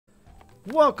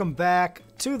Welcome back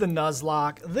to the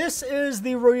Nuzlocke. This is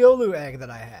the Riolu egg that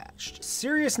I hatched.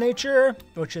 Serious nature,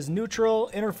 which is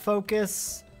neutral, inner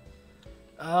focus.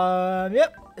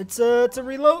 Yep, it's a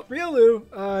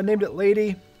Riolu. Named it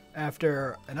Lady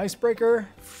after an icebreaker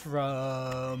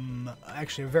from,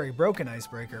 actually a very broken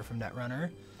icebreaker from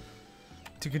Netrunner.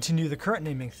 To continue the current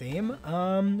naming theme.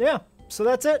 Yeah, so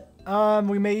that's it.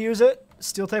 We may use it.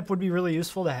 Steel type would be really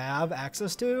useful to have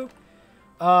access to.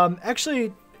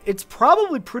 Actually, it's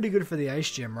probably pretty good for the ice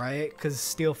gym, right? Because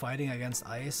steel fighting against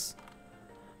ice.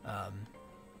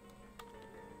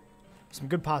 Some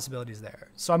good possibilities there.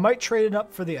 So I might trade it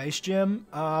up for the ice gym.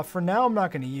 For now, I'm not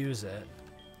going to use it.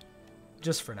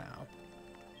 Just for now.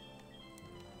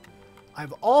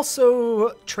 I've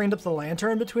also trained up the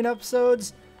lantern between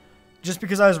episodes. Just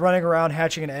because I was running around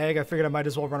hatching an egg, I figured I might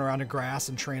as well run around in grass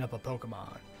and train up a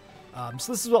Pokemon.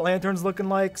 So this is what Lantern's looking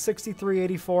like.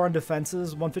 6384 on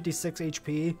defenses, 156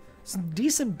 HP. Some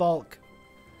decent bulk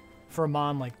for a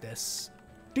Mon like this.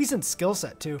 Decent skill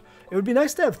set, too. It would be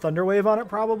nice to have Thunder Wave on it,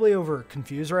 probably, over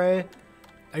Confuse Ray.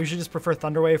 I usually just prefer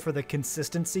Thunder Wave for the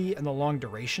consistency and the long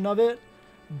duration of it.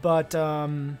 But, okay,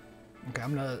 I'm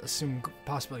going to assume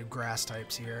possibly grass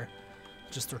types here.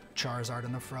 Just throw Charizard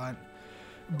in the front.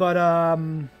 But,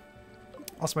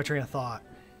 lost my train of thought.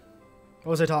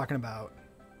 What was I talking about?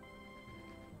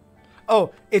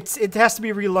 Oh, it has to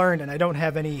be relearned, and I don't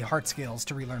have any heart scales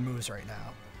to relearn moves right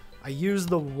now. I used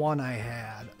the one I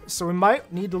had. So we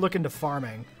might need to look into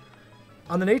farming.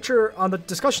 On the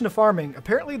discussion of farming,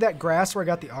 apparently that grass where I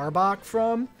got the Arbok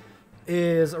from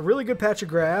is a really good patch of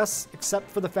grass, except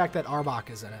for the fact that Arbok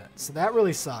is in it. So that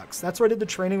really sucks. That's where I did the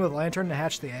training with Lantern to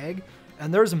hatch the egg.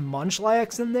 And there's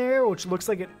Munchlax in there, which looks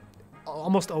like it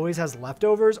almost always has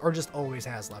leftovers, or just always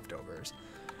has leftovers.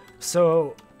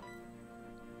 So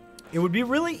it would be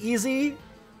really easy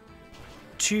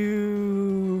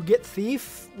to get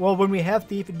Thief. Well, when we have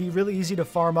Thief, it'd be really easy to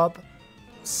farm up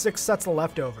 6 sets of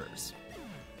leftovers,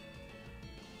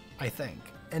 I think.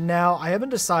 And now I haven't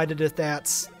decided if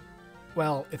that's,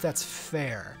 well, if that's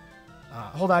fair.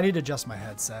 Hold on, I need to adjust my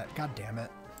headset. God damn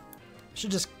it. Should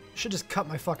just cut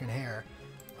my fucking hair.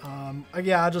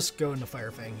 Yeah, I'll just go into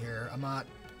Fire Fang here. I'm not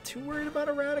too worried about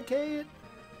Eradicate.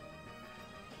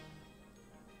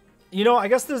 You know, I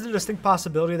guess there's a distinct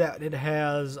possibility that it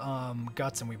has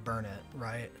guts and we burn it,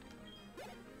 right?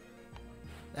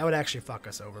 That would actually fuck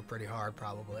us over pretty hard,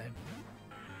 probably.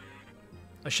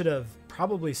 I should have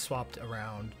probably swapped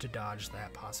around to dodge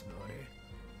that possibility.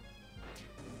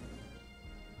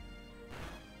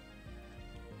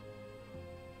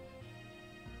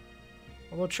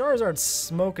 Although Charizard's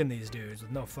smoking these dudes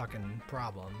with no fucking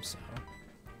problem, so.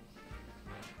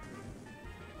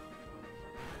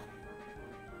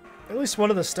 At least one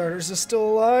of the starters is still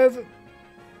alive.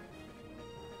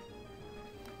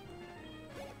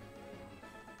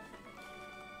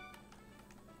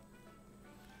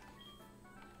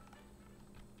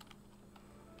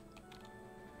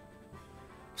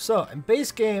 So, in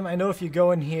base game, I know if you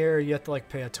go in here, you have to, like,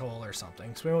 pay a toll or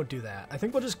something, so we won't do that. I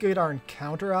think we'll just get our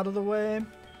encounter out of the way.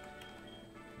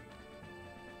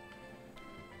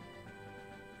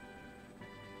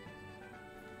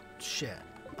 Shit.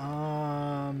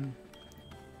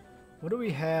 What do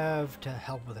we have to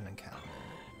help with an encounter?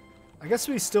 I guess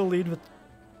we still lead with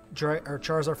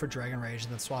Charizard for Dragon Rage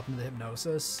and then swap into the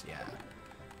Hypnosis. Yeah.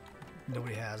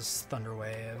 Nobody has Thunder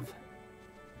Wave.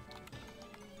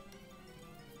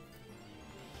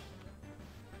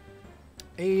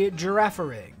 A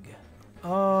Girafarig.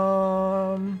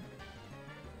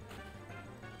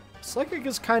 Psychic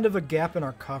is kind of a gap in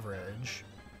our coverage.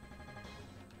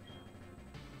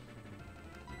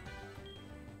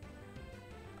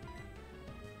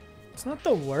 It's not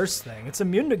the worst thing. It's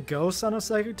immune to ghosts on a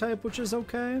Psychic type, which is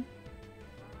okay.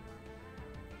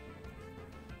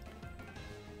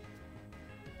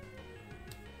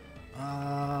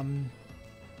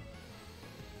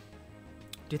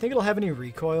 Do you think it'll have any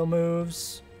recoil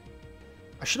moves?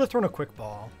 I should have thrown a Quick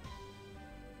Ball.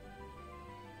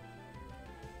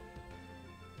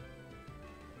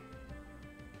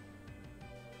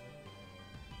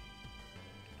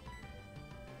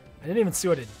 I didn't even see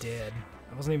what it did.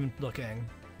 I wasn't even looking.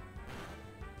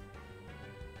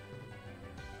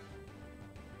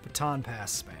 Baton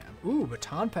Pass spam. Ooh,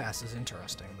 Baton Pass is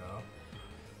interesting, though.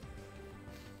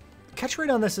 Catch rate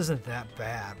on this isn't that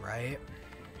bad, right?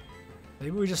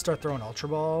 Maybe we just start throwing Ultra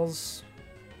Balls.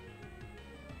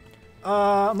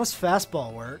 Unless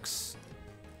Fastball works.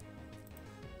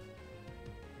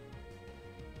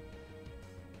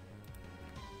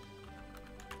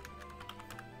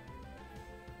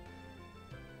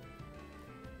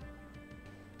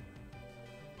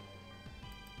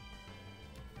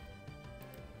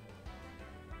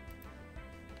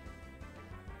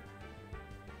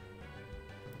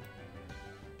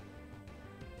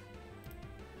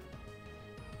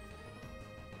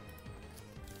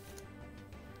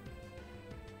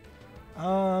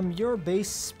 Your base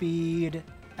speed...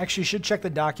 Actually, you should check the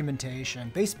documentation.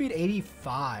 Base speed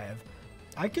 85.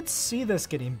 I could see this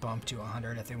getting bumped to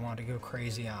 100 if they wanted to go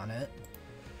crazy on it.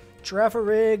 Giraffe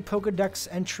Rig, Pokedex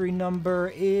entry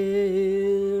number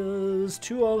is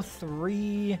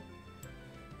 203.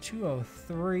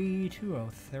 203,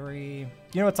 203.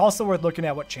 You know, it's also worth looking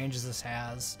at what changes this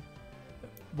has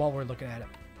while we're looking at it.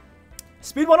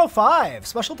 Speed 105,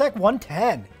 special attack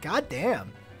 110. God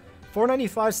damn.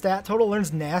 495 stat total,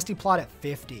 learns Nasty Plot at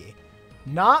 50.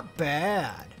 Not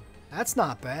bad. That's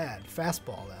not bad.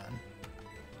 Fastball then.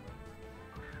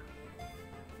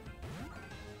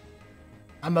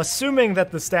 I'm assuming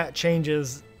that the stat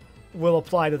changes will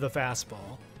apply to the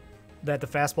fastball. That the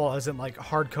fastball isn't like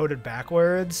hard-coded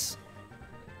backwards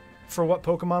for what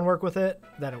Pokemon work with it.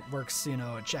 That it works, you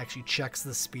know, it actually checks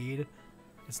the speed.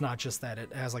 It's not just that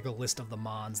it has like a list of the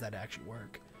mons that actually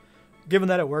work. Given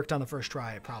that it worked on the first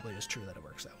try, it probably is true that it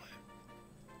works that way.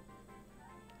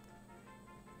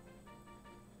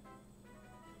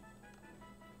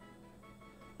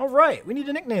 All right, we need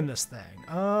to nickname this thing.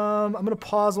 I'm going to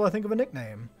pause while I think of a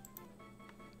nickname.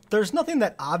 There's nothing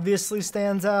that obviously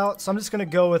stands out, so I'm just going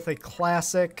to go with a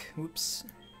classic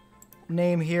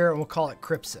name here, and we'll call it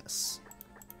Crypsis.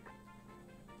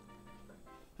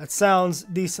 That sounds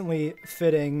decently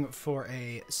fitting for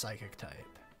a psychic type.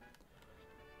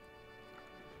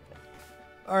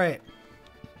 All right.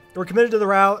 We're committed to the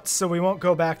route, so we won't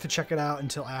go back to check it out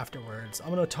until afterwards.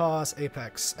 I'm going to toss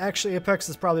Apex. Actually, Apex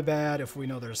is probably bad if we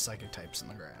know there's psychic types in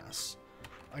the grass.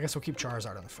 I guess we'll keep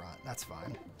Charizard on the front. That's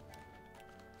fine.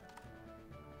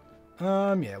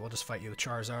 Yeah, we'll just fight you with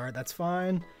Charizard. That's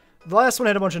fine. The last one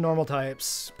had a bunch of normal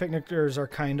types. Picnickers are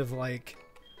kind of like...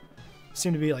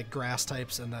 seem to be like grass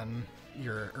types and then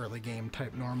your early game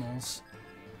type normals.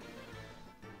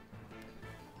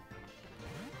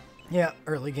 Yeah,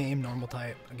 early game, normal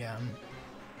type, again.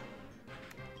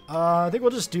 I think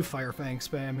we'll just do Fire Fang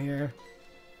spam here.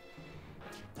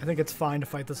 I think it's fine to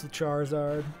fight this with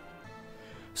Charizard.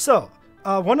 So,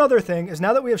 one other thing is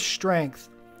now that we have Strength,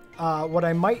 what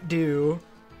I might do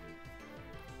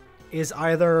is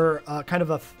either kind of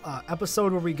a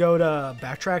episode where we go to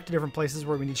backtrack to different places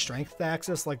where we need Strength to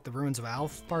access, like the Ruins of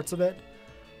Alph parts of it.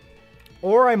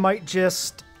 Or I might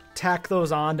just tack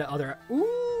those on to other...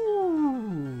 Ooh!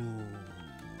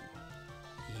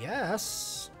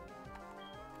 Yes.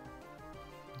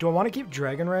 Do I want to keep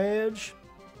Dragon Rage?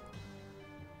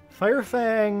 Fire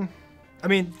Fang... I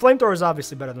mean, Flamethrower is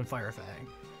obviously better than Fire Fang.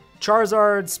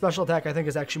 Charizard's special attack, I think,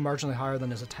 is actually marginally higher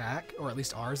than his attack, or at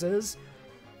least ours is.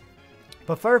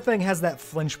 But Fire Fang has that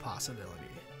flinch possibility.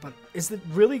 But is it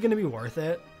really going to be worth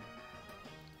it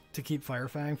to keep Fire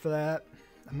Fang for that?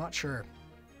 I'm not sure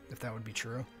if that would be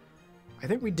true. I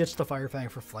think we ditched the Fire Fang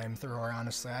for Flamethrower,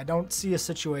 honestly. I don't see a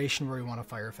situation where we want a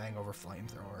Fire Fang over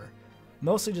Flamethrower.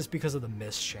 Mostly just because of the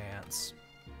miss chance.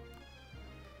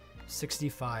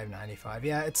 65, 95.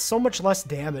 Yeah, it's so much less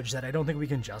damage that I don't think we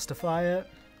can justify it.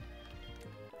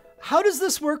 How does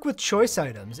this work with choice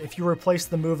items if you replace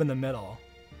the move in the middle?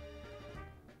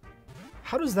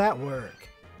 How does that work?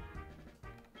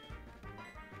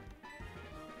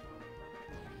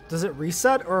 Does it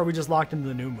reset, or are we just locked into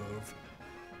the new move?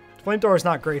 Flamethrower is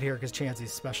not great here because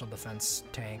Chansey's special defense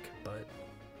tank, but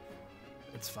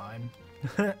it's fine.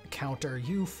 Counter,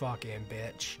 you fucking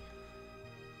bitch.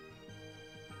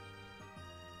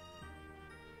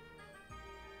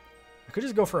 I could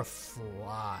just go for a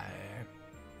fly.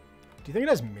 Do you think it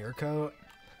has Mirror Coat?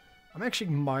 I'm actually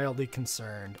mildly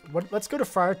concerned. Let's go to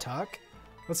Friar Tuck.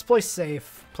 Let's play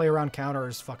safe. Play around counter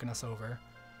is fucking us over.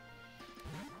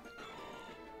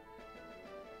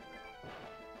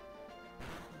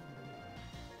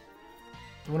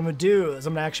 What I'm going to do is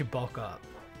I'm going to actually bulk up.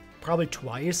 Probably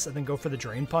twice, and then go for the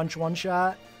Drain Punch one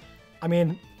shot. I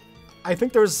mean, I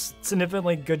think there's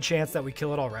significantly good chance that we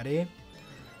kill it already.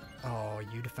 Oh,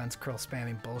 you defense curl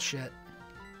spamming bullshit.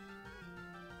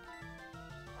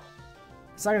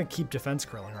 It's not going to keep defense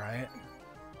curling, right?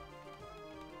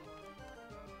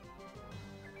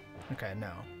 Okay,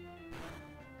 no.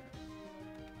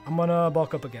 I'm going to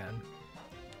bulk up again.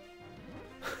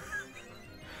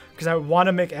 Because I want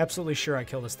to make absolutely sure I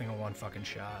kill this thing in one fucking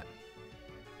shot.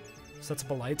 Sets up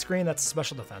a light screen. That's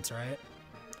special defense, right?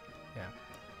 Yeah.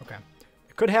 Okay.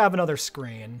 It could have another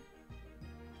screen.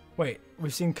 Wait.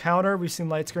 We've seen counter. We've seen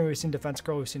light screen. We've seen defense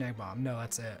curl. We've seen egg bomb. No,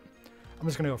 that's it. I'm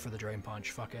just going to go for the Drain Punch.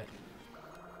 Fuck it.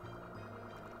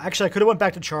 Actually, I could have went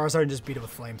back to Charizard and just beat it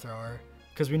with Flamethrower.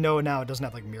 Because we know now it doesn't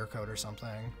have like Mirror Coat or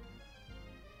something.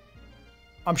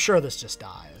 I'm sure this just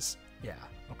dies. Yeah.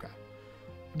 Okay.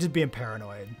 Just being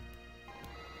paranoid.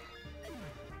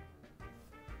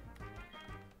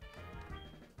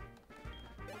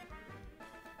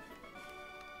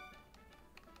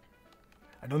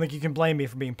 I don't think you can blame me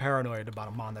for being paranoid about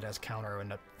a mon that has counter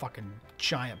and a fucking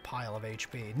giant pile of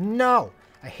HP. No!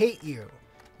 I hate you.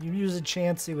 You use a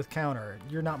Chansey with counter.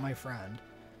 You're not my friend.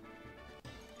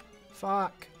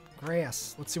 Fuck.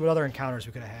 Grass. Let's see what other encounters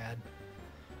we could have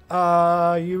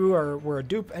had. We're a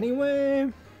dupe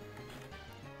anyway.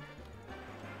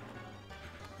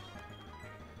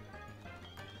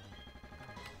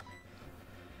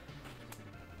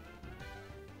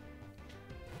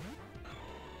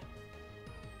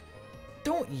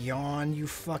 Don't yawn, you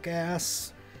fuck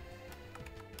ass.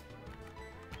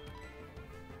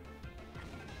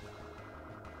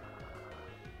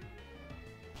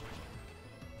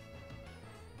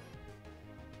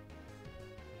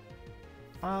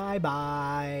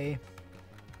 Bye-bye.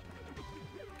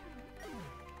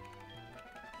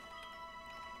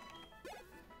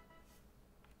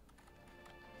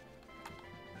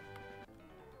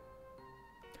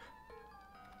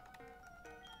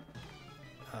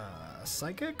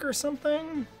 Psychic or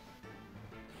something?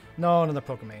 No, another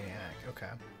Pokemaniac. Okay.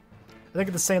 I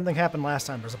think the same thing happened last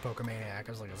time there's a Pokemaniac.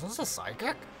 I was like, is this a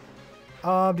Psychic?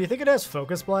 Do you think it has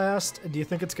Focus Blast? Do you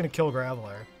think it's going to kill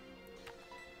Graveler?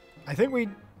 I think we...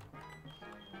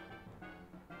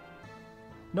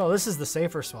 No, this is the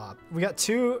safer swap. We got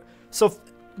two... So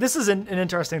this is an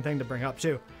interesting thing to bring up,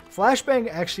 too. Flashbang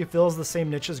actually fills the same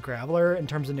niche as Graveler in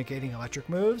terms of negating electric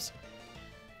moves.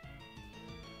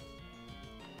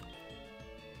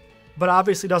 But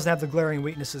obviously doesn't have the glaring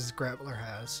weaknesses Graveler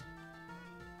has.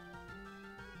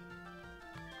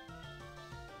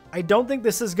 I don't think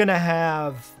this is going to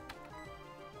have...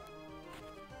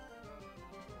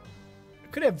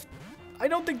 It could have... I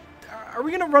don't think... Are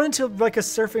we going to run into like a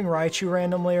Surfing Raichu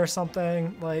randomly or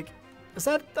something? Like, is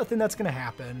that a thing that's going to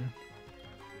happen?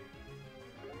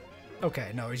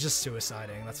 Okay, no, he's just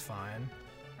suiciding. That's fine.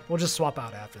 We'll just swap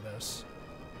out after this.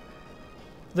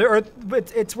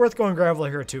 It's worth going Graveler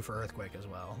here too for Earthquake as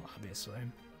well, obviously.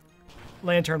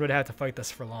 Lantern would have to fight this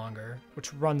for longer,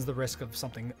 which runs the risk of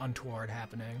something untoward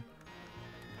happening.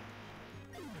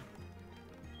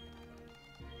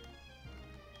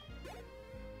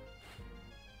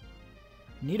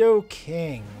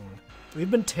 Nidoking.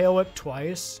 We've been tail whipped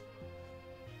twice.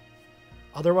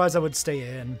 Otherwise, I would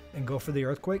stay in and go for the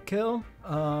Earthquake kill.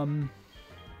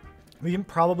 We can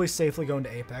probably safely go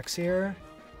into Apex here.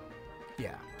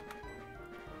 Yeah.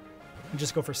 And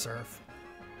just go for Surf.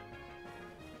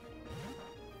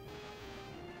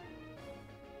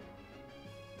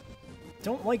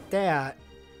 Don't like that.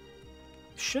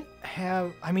 Shouldn't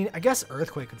have... I mean, I guess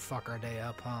Earthquake could fuck our day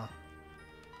up, huh?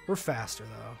 We're faster,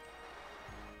 though.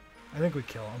 I think we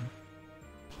kill him.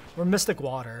 We're Mystic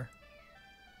Water.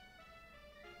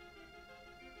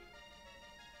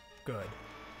 Good.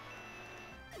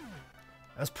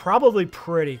 That's probably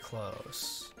pretty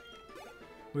close.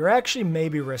 We were actually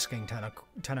maybe risking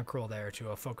Tentacruel there to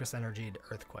a Focus Energied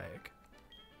Earthquake.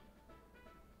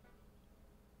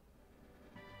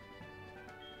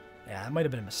 Yeah, that might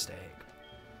have been a mistake.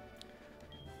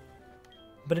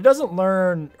 But it doesn't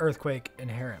learn Earthquake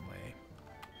inherently.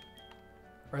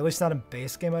 Or at least not in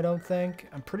base game, I don't think.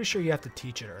 I'm pretty sure you have to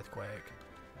teach it Earthquake.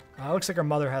 Looks like our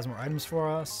mother has more items for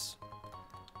us.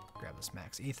 Grab this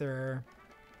Max Ether.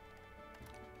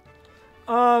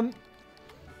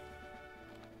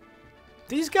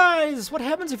 These guys, what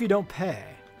happens if you don't pay?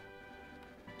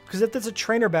 Because if it's a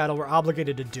trainer battle, we're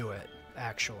obligated to do it,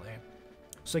 actually.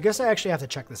 So I guess I actually have to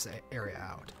check this area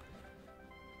out.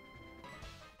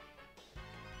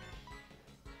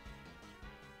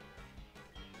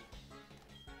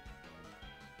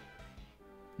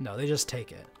 No, they just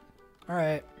take it. All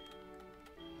right.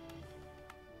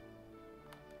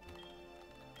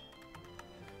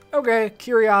 Okay,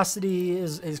 curiosity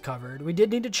is covered. We did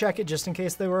need to check it just in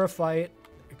case they were a fight.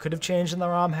 It could have changed in the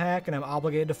ROM hack, and I'm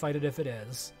obligated to fight it if it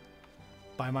is.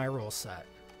 By my rule set.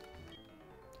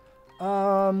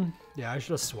 Yeah, I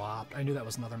should have swapped. I knew that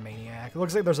was another Maniac. It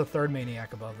looks like there's a third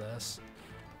Maniac above this.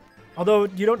 Although,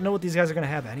 you don't know what these guys are going to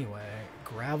have anyway.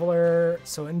 Graveler,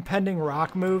 so impending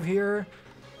rock move here.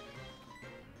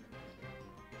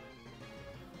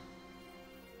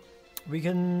 We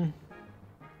can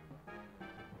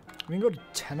go to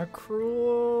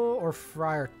Tentacruel or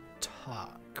Friar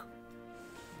Tuck.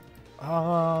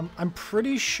 I'm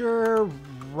pretty sure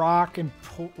rock and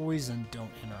poison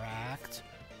don't interact,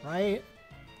 right?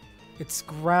 It's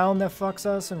ground that fucks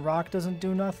us and rock doesn't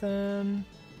do nothing.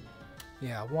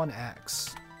 Yeah,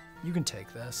 1x. You can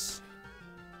take this.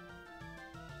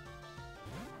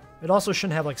 It also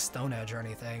shouldn't have like Stone Edge or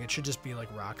anything. It should just be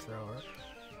like Rock Thrower.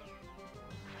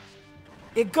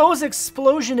 It goes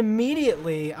Explosion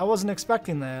immediately. I wasn't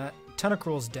expecting that.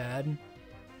 Tentacruel's dead.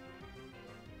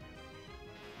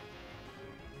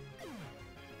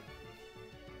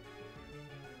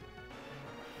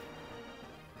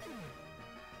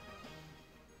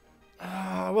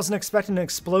 wasn't expecting an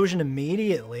explosion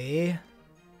immediately.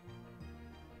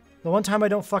 The one time I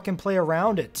don't fucking play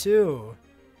around it, too.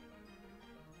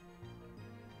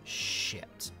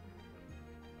 Shit.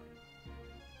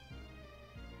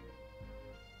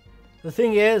 The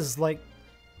thing is, like,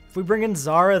 if we bring in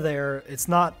Zara there, it's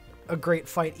not a great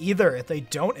fight either if they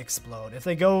don't explode. If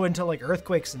they go into, like,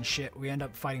 earthquakes and shit, we end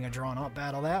up fighting a drawn-out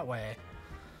battle that way.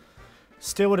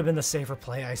 Still would have been the safer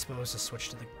play, I suppose, to switch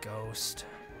to the Ghost.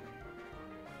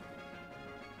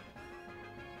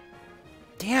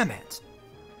 Damn it!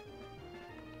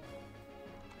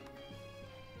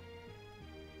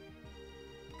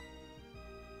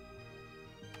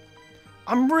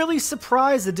 I'm really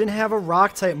surprised it didn't have a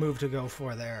rock-type move to go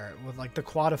for there, with, like, the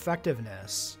quad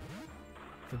effectiveness.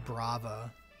 For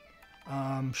Brava.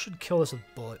 Should kill this with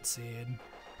Bullet Seed.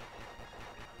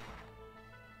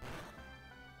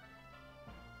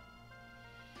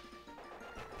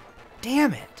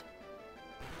 Damn it!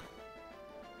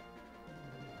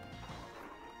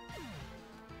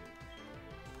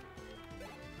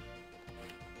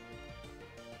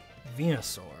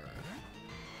 Venusaur.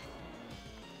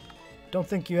 Don't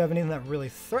think you have anything that really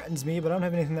threatens me, but I don't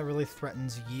have anything that really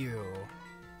threatens you.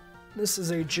 This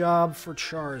is a job for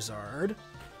Charizard.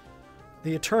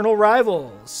 The Eternal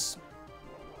Rivals.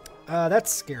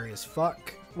 That's scary as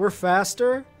fuck. We're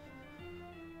faster.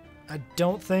 I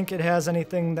don't think it has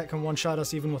anything that can one-shot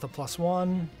us even with a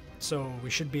 +1, so we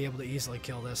should be able to easily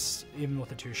kill this, even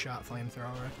with a 2-shot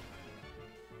flamethrower.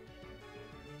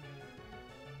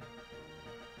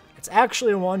 It's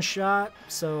actually a 1-shot,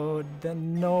 so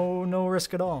then no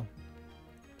risk at all.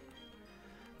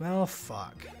 Well,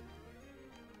 fuck.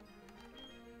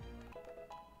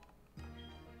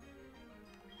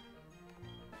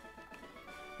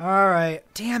 Alright,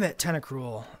 damn it,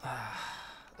 Tentacruel.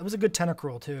 That was a good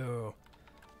Tentacruel, too.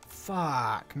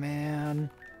 Fuck, man.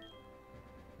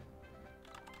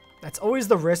 That's always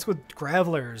the risk with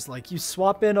Gravelers. Like, you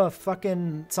swap in a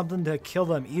fucking something to kill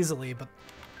them easily, but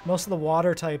most of the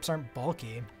water types aren't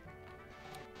bulky.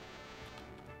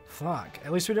 Fuck.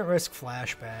 At least we didn't risk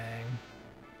Flashbang.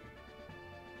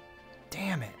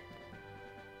 Damn it.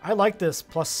 I like this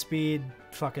plus speed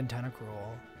fucking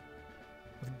Tentacruel.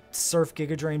 With Surf,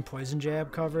 Giga Drain, Poison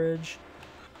Jab coverage.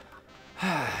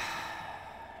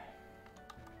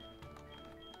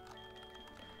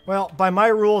 Well, by my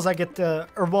rules, I get to,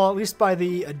 or well, at least by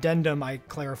the addendum I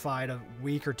clarified a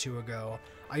week or two ago,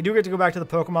 I do get to go back to the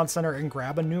Pokemon Center and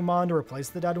grab a new Mon to replace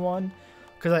the dead one,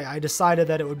 because I decided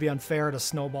that it would be unfair to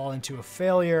snowball into a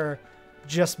failure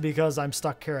just because I'm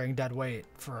stuck carrying dead weight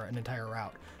for an entire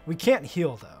route. We can't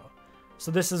heal, though,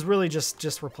 so this is really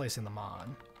just replacing the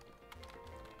Mon.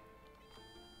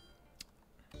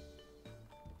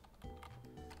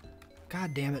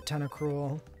 God damn it,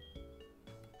 Tentacruel.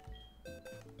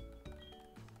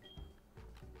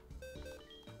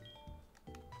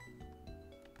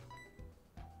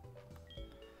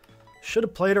 Should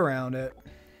have played around it.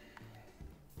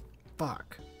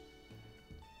 Fuck.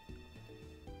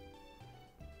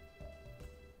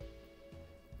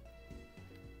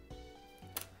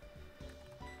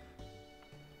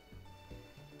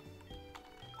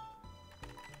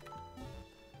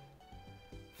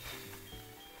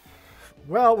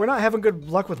 Well, we're not having good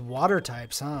luck with water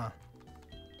types, huh?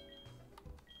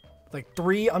 Like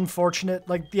 3 unfortunate,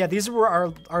 like, yeah, these were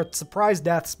our surprise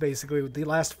deaths, basically. The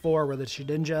last 4 were the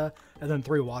Shedinja, and then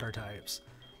 3 water types.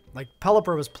 Like,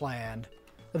 Pelipper was planned.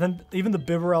 And then even the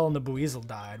Bibarel and the Buizel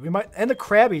died. We might, and the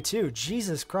Krabby, too.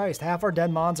 Jesus Christ, half our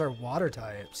dead Mons are water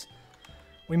types.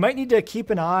 We might need to keep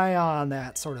an eye on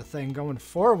that sort of thing going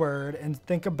forward and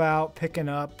think about picking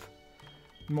up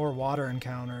more water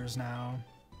encounters now.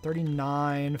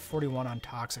 39, 41 on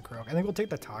Toxicroak. I think we'll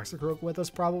take the Toxicroak with us,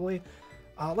 probably.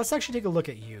 Let's actually take a look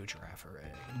at you,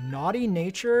 Girafarig. Naughty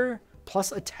Nature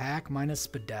plus Attack minus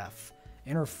Spadef.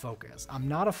 Inner Focus. I'm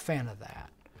not a fan of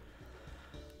that.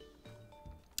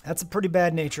 That's a pretty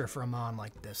bad nature for a Mon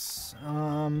like this.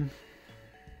 I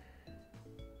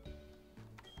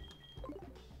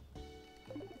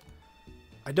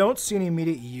don't see any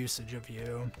immediate usage of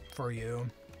you, for you.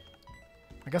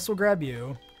 I guess we'll grab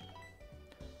you.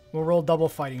 We'll roll double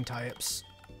fighting types.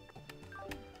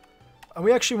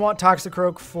 We actually want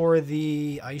Toxicroak for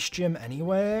the Ice Gym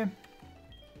anyway,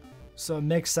 so it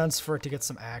makes sense for it to get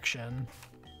some action.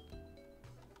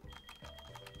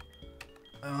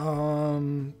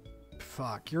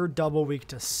 Fuck, you're double weak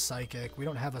to Psychic. We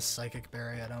don't have a Psychic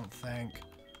Berry, I don't think,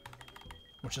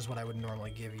 which is what I would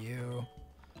normally give you.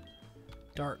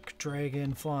 Dark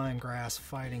Dragon, Flying Grass,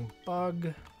 Fighting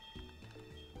Bug,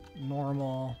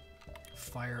 Normal,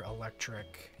 Fire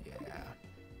Electric, yeah.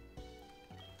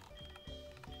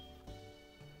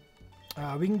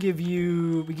 We give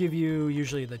you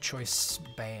usually the choice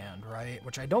band, right?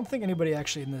 Which I don't think anybody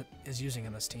actually is using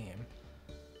in this team.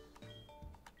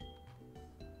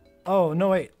 Oh, no,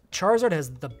 wait. Charizard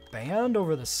has the band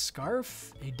over the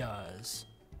scarf? He does.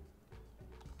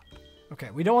 Okay,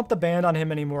 we don't want the band on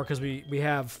him anymore because we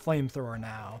have Flamethrower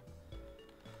now.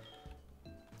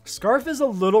 Scarf is a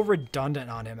little redundant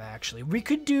on him, actually. We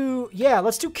could do... Yeah,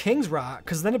 let's do King's Rock,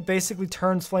 because then it basically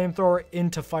turns Flamethrower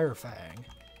into Fire Fang.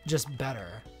 Just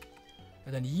better.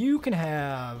 And then you can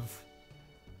have...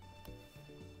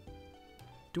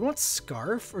 Do we want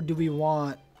Scarf, or do we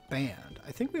want Band?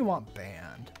 I think we want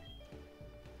Band.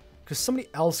 Because somebody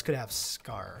else could have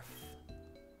Scarf.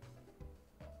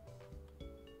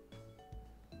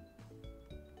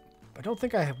 I don't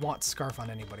think I want Scarf on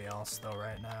anybody else, though,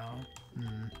 right now.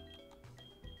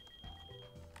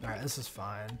 Alright, this is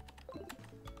fine.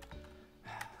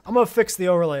 I'm gonna fix the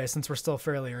overlay since we're still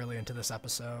fairly early into this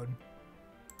episode.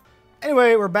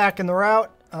 Anyway, we're back in the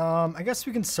route. I guess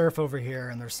we can surf over here,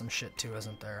 and there's some shit too,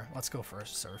 isn't there? Let's go for a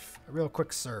surf. A real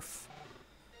quick surf.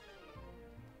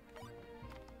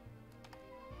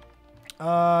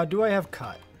 Do I have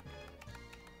cut?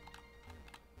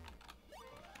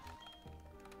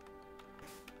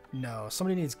 No,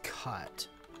 somebody needs cut.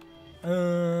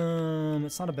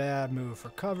 It's not a bad move for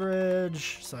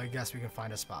coverage, so I guess we can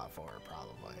find a spot for it,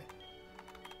 probably.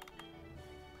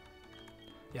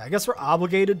 Yeah, I guess we're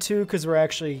obligated to, because we're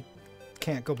actually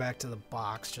can't go back to the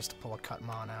box just to pull a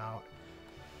Cutmon out.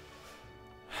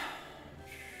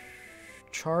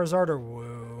 Charizard or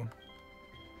Woo?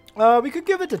 We could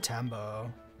give it to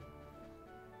Tembo.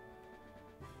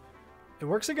 It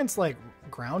works against, like,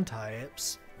 ground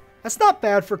types. That's not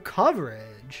bad for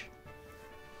coverage.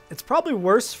 It's probably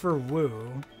worse for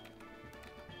Woo.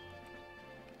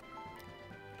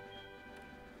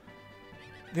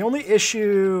 The only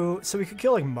issue... So we could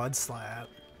kill, like, Mudslap.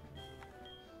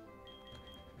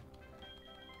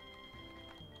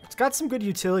 It's got some good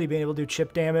utility being able to do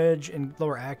chip damage and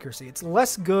lower accuracy. It's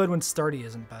less good when Starty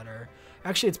isn't better.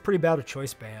 Actually, it's pretty bad with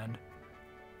Choice Band.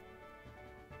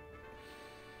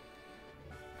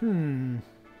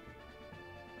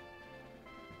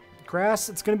 Grass,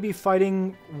 it's going to be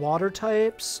fighting water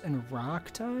types and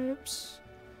rock types.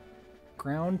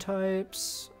 Ground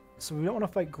types. So we don't want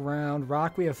to fight ground.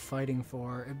 Rock we have fighting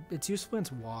for. It's useful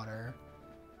against water.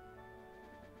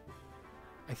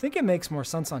 I think it makes more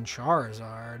sense on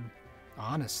Charizard,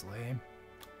 honestly.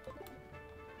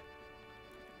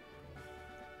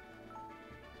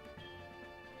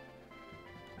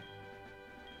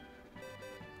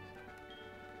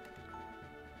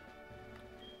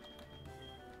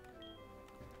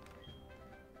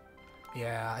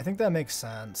 Yeah, I think that makes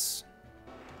sense.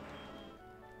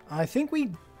 I think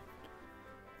we...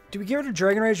 Do we give it a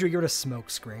Dragon Rage or do we give it a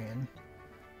Smokescreen?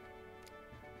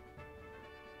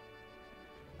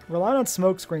 Relying on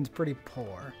Smokescreen's pretty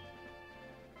poor.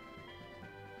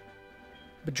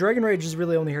 But Dragon Rage is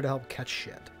really only here to help catch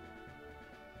shit.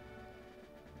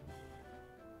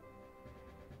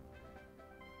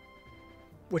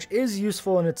 Which is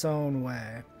useful in its own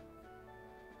way.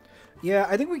 Yeah,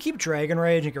 I think we keep Dragon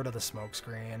Rage and get rid of the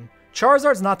Smokescreen.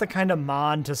 Charizard's not the kind of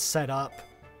mon to set up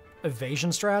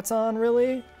evasion strats on,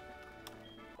 really.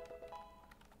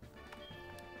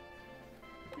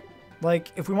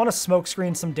 Like, if we want to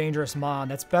Smokescreen some dangerous mon,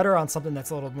 that's better on something that's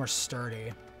a little more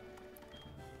sturdy.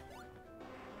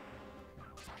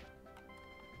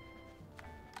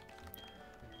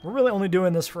 We're really only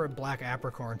doing this for a Black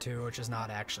Apricorn, too, which is not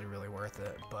actually really worth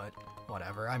it, but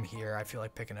whatever. I'm here. I feel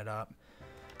like picking it up.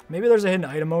 Maybe there's a hidden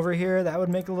item over here that would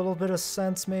make a little bit of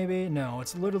sense, maybe. No,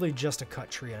 it's literally just a cut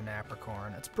tree and an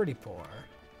apricorn. It's pretty poor.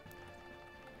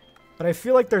 But I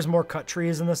feel like there's more cut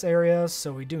trees in this area,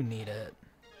 so we do need it.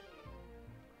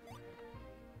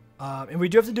 And we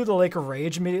do have to do the Lake of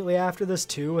Rage immediately after this,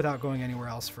 too, without going anywhere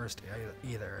else first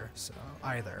either. So,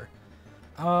 either.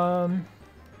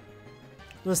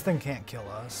 This thing can't kill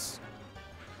us.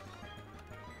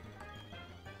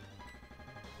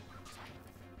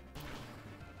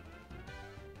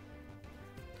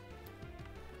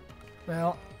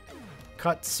 Well,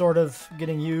 Cut's sort of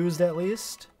getting used at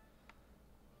least.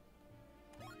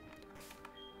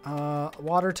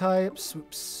 Water types.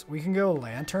 Oops. We can go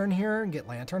Lantern here and get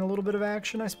Lantern a little bit of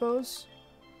action, I suppose.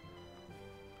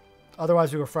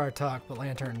 Otherwise, we go Friar Tuck, but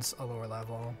Lantern's a lower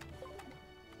level.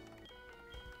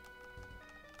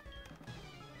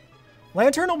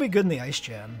 Lantern will be good in the Ice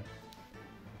Gym.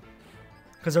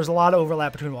 Because there's a lot of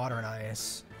overlap between water and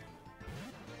ice.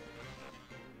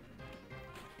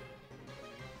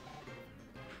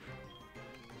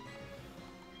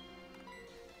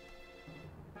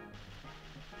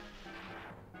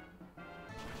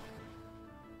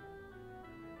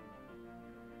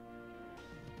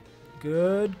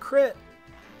 Good crit.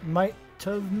 Might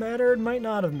have mattered, might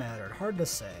not have mattered. Hard to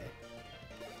say.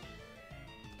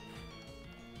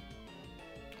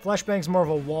 Flashbang's more of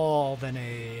a wall than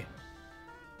a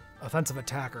offensive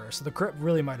attacker, so the crit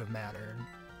really might have mattered.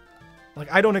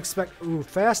 Like, I don't expect... Ooh,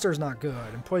 Faster's not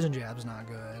good, and Poison Jab's not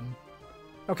good.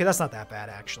 Okay, that's not that bad,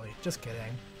 actually. Just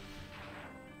kidding.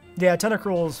 Yeah,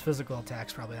 Tentacruel's physical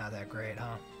attack's probably not that great,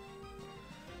 huh?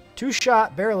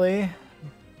 Two-shot, barely.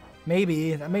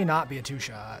 Maybe. That may not be a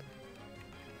two-shot.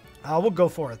 We'll go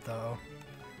for it, though.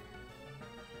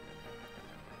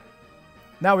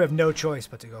 Now we have no choice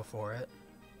but to go for it.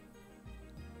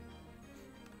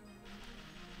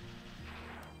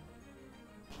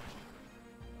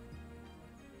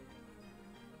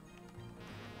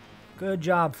 Good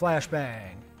job,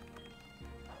 Flashbang.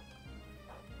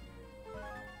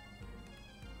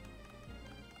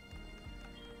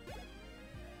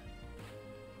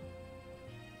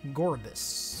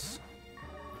 Gorbis.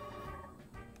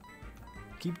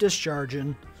 Keep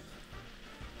discharging.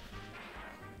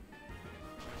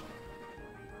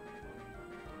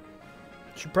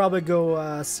 Should probably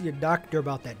go see a doctor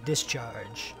about that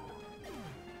discharge.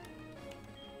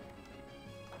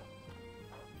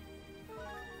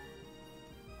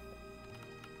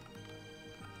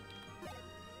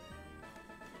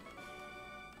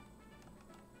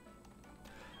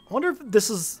 I wonder if this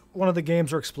is one of the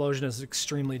games where explosion is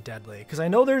extremely deadly. Because I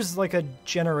know there's like a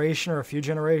generation or a few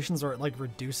generations where it like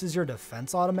reduces your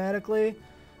defense automatically,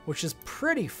 which is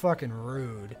pretty fucking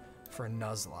rude for a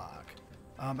Nuzlocke.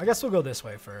 I guess we'll go this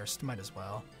way first. Might as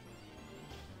well.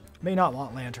 May not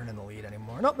want Lantern in the lead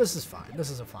anymore. Nope, this is fine. This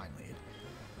is a fine lead.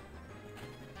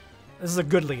 This is a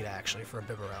good lead, actually, for a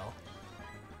Bibarel.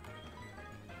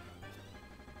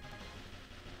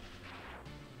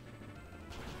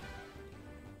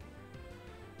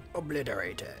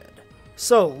 Obliterated.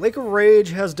 So, Lake of Rage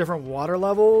has different water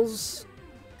levels.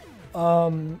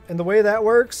 And the way that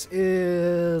works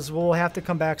is we'll have to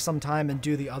come back sometime and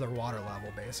do the other water level,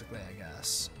 basically, I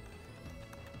guess.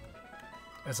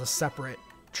 As a separate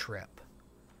trip.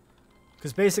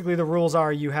 Because basically the rules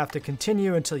are you have to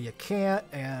continue until you can't,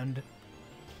 and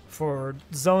for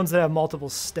zones that have multiple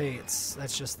states,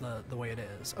 that's just the way it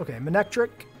is. Okay, Manectric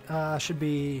should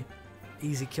be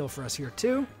easy kill for us here,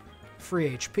 too.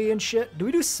 Free HP and shit. Do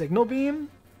we do Signal Beam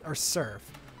or Surf?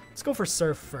 Let's go for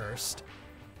Surf first.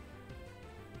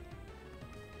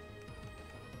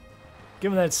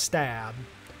 Given that it's stab,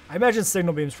 I imagine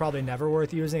Signal Beam's probably never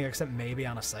worth using except maybe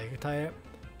on a Psychic type.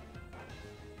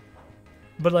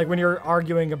 But like when you're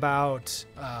arguing about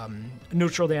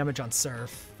neutral damage on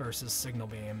Surf versus Signal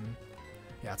Beam,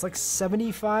 yeah, it's like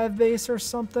 75 base or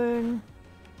something.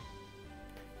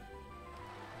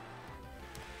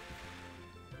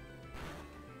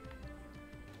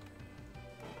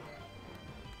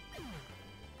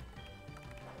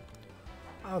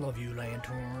 I love you,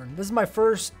 Lantern. This is my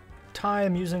first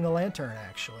time using the Lantern,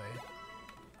 actually.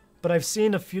 But I've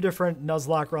seen a few different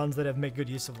Nuzlocke runs that have made good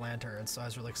use of Lantern, so I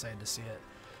was really excited to see it.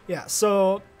 Yeah,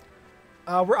 so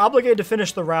we're obligated to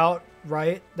finish the route,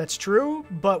 right? That's true,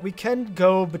 but we can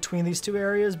go between these two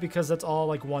areas because that's all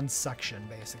like one section,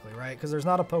 basically, right? Because there's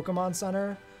not a Pokemon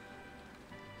Center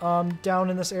down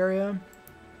in this area.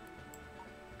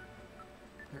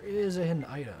 There is a hidden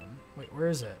item. Wait, where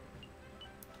is it?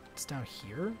 It's down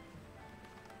here?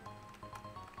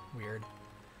 Weird.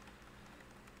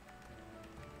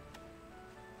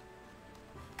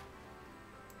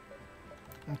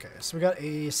 Okay, so we got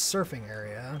a surfing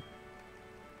area.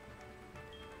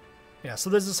 Yeah, so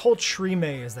there's this whole tree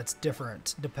maze that's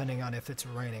different depending on if it's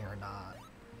raining or not.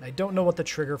 And I don't know what the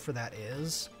trigger for that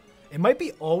is. It might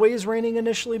be always raining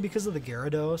initially because of the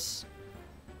Gyarados.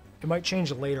 It might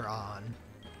change later on.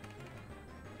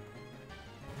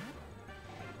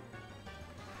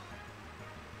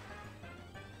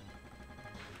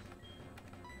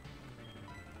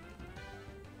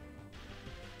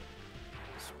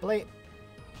 Blade.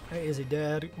 Hey, is he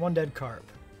dead? One dead carp.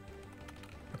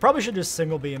 I probably should just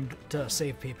single beam to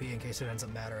save PP in case it ends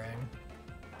up mattering.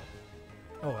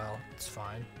 Oh well, it's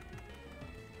fine.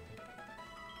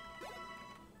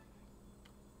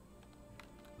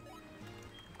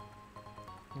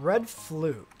 Red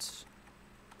Flute.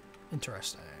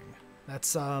 Interesting.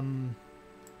 That's one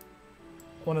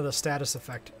of the status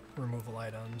effect removal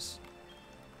items.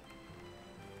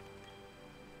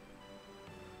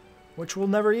 Which we'll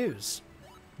never use,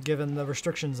 given the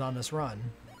restrictions on this run.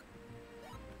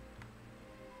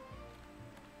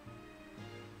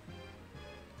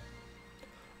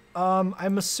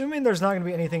 I'm assuming there's not going to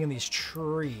be anything in these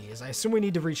trees. I assume we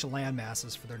need to reach land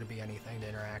masses for there to be anything to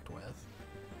interact with.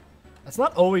 That's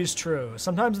not always true.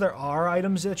 Sometimes there are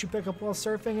items that you pick up while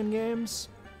surfing in games.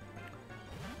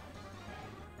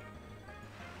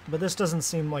 But this doesn't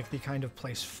seem like the kind of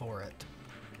place for it.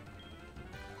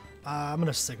 I'm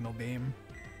gonna Signal Beam.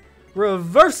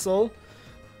 Reversal?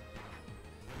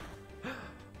 You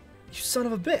son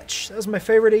of a bitch. That was my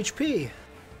favorite HP.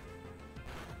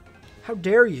 How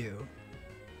dare you?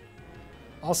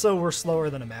 Also, we're slower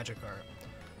than a Magikarp.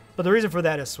 But the reason for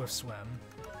that is Swift Swim.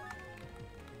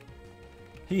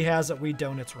 He has it, we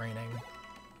don't, it's raining.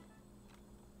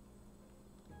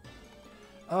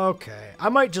 Okay, I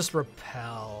might just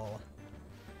repel.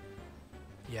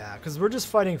 Yeah, because we're just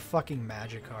fighting fucking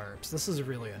Magikarps. This is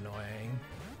really annoying.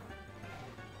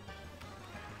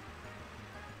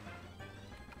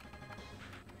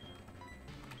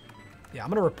 Yeah, I'm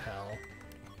gonna repel.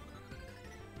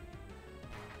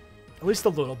 At least a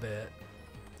little bit.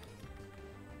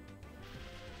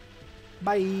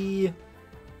 Bye!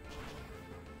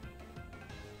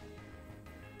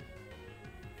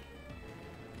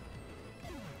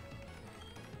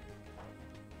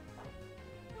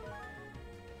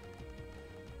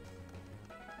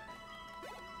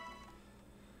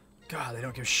 God, they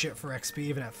don't give shit for XP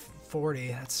even at 40.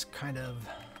 That's kind of...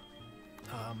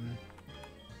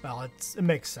 well, it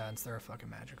makes sense. They're a fucking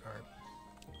Magikarp.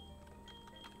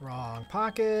 Wrong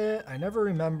pocket. I never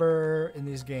remember in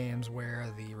these games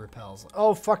where the repels...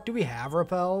 Oh, fuck. Do we have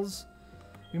repels?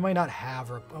 We might not have...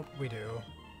 Oh, we do.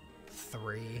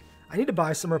 3. I need to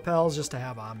buy some repels just to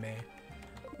have on me.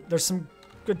 There's some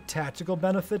good tactical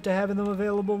benefit to having them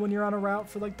available when you're on a route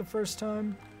for, like, the first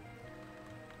time.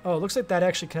 Oh, it looks like that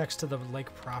actually connects to the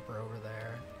lake proper over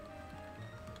there.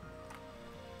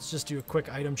 Let's just do a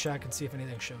quick item check and see if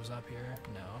anything shows up here.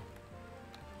 No.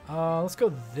 Let's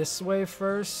go this way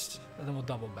first, and then we'll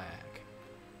double back.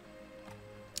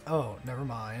 Oh, never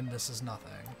mind. This is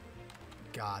nothing.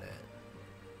 Got it.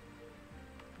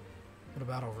 What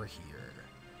about over here?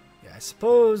 Yeah, I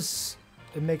suppose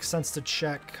it makes sense to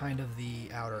check kind of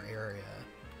the outer area,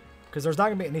 because there's not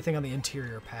going to be anything on the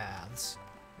interior paths.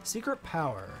 Secret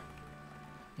power.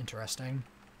 Interesting.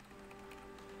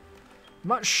 I'm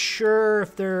not sure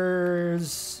if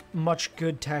there's much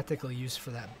good tactical use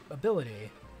for that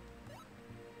ability.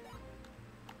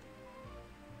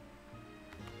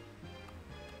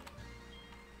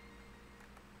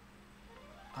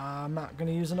 I'm not going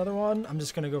to use another one. I'm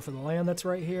just going to go for the land that's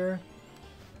right here.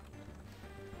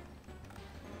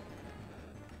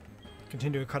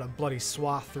 Continue to cut a bloody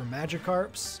swath through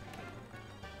Magikarps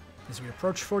as we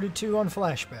approach 42 on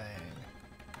Flashbang.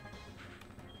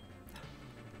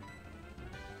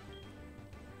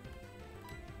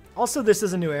 Also, this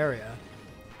is a new area.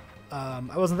 I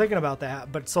wasn't thinking about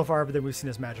that, but so far everything we've seen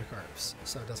is Magikarps,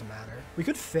 so it doesn't matter. We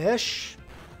could fish.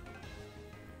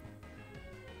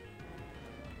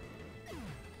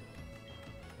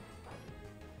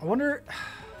 I wonder...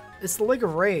 It's the Lake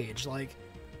of Rage. Like,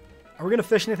 are we going to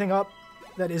fish anything up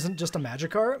that isn't just a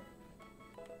Magikarp?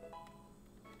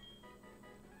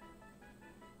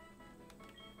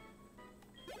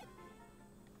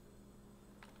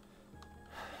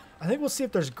 I think we'll see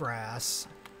if there's grass.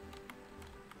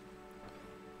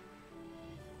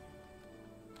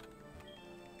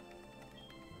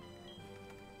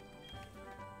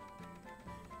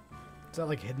 Is that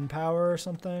like hidden power or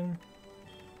something?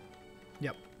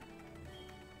 Yep.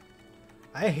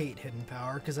 I hate hidden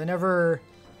power because I never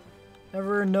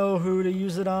know who to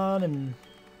use it on, and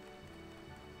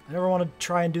I never want to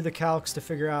try and do the calcs to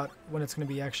figure out when it's going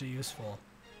to be actually useful.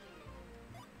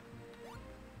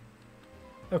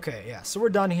 Okay, yeah, so we're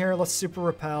done here. Let's super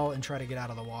repel and try to get out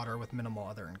of the water with minimal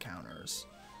other encounters.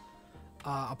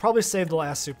 I'll probably save the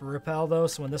last super repel, though,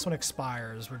 so when this one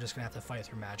expires, we're just going to have to fight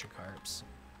through Magikarps.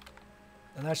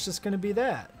 And that's just going to be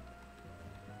that.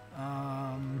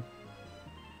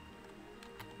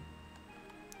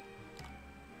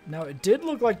 Now, it did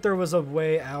look like there was a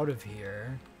way out of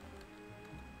here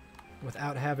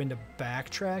without having to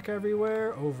backtrack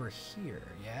everywhere over here,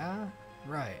 yeah?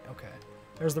 Right, okay.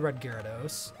 There's the red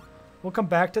Gyarados. We'll come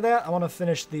back to that. I want to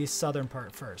finish the southern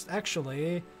part first.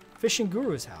 Actually, Fishing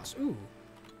Guru's house. Ooh.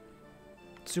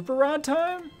 Super Rod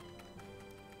time?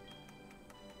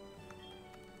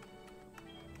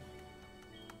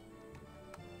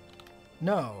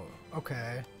 No.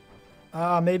 Okay.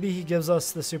 Maybe he gives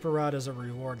us the Super Rod as a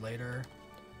reward later.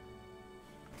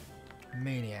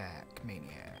 Maniac.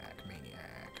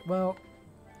 Well,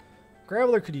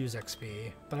 Graveler could use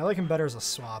XP, but I like him better as a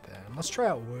swap-in. Let's try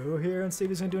out Woo here and see if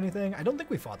he's going to do anything. I don't think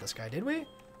we fought this guy, did we?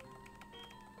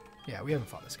 Yeah, we haven't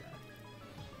fought this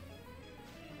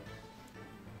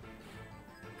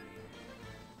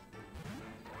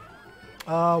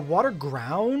guy. Water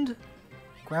Ground?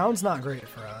 Ground's not great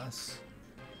for us.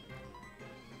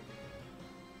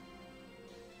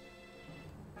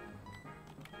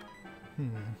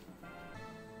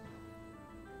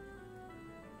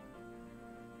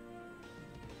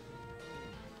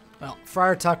 Well,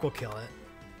 Friar Tuck will kill it.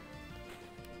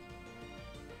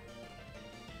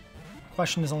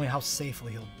 Question is only how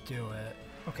safely he'll do it.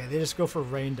 Okay, they just go for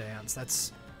Rain Dance.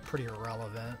 That's pretty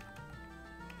irrelevant.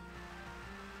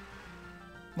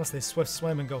 Unless they Swift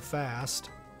Swim and go fast,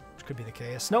 which could be the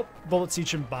case. Nope, Bullet Seed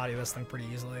should body this thing pretty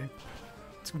easily.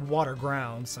 It's water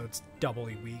ground, so it's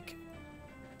doubly weak.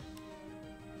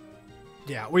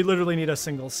 Yeah, we literally need a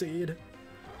single seed.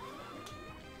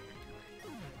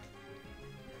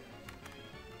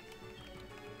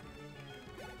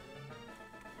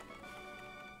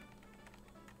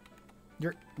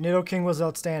 Your Nidoking was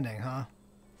outstanding, huh?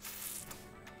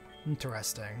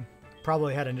 Interesting.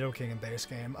 Probably had a Nidoking in base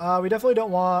game. We definitely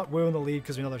don't want Woo in the lead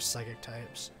because we know there's psychic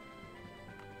types.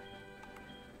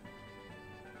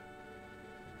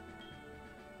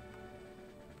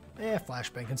 Yeah,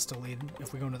 Flashbang can still lead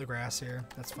if we go into the grass here.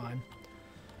 That's fine.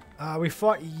 We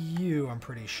fought you, I'm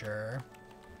pretty sure.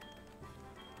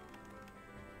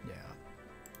 Yeah.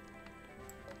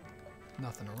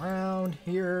 Nothing around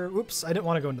here. Oops, I didn't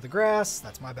want to go into the grass.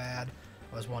 That's my bad.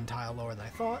 I was one tile lower than I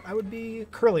thought I would be.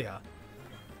 Curlia.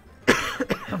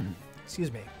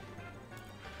 Excuse me.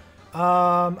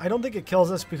 I don't think it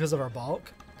kills us because of our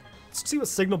bulk. Let's see what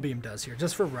Signal Beam does here,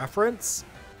 just for reference.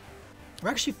 We're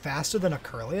actually faster than a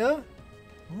Curlia?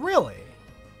 Really?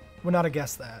 Would not have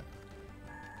guessed that.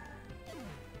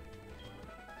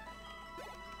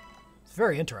 It's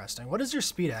very interesting. What is your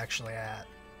speed actually at?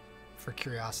 For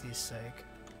curiosity's sake.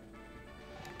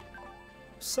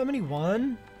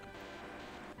 71?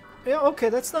 Yeah, okay,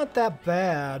 that's not that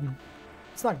bad.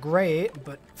 It's not great,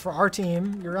 but for our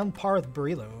team, you're on par with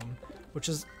Breloom, which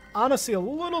is honestly a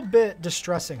little bit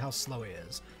distressing how slow he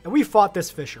is. And we fought this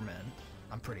fisherman,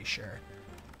 I'm pretty sure.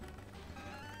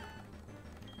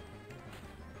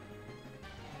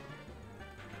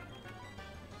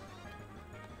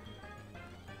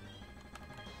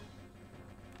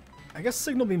 I guess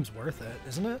Signal Beam's worth it,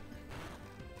 isn't it?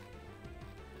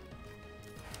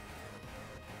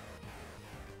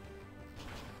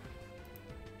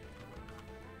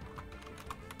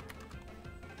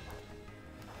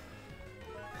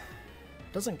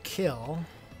 Doesn't kill.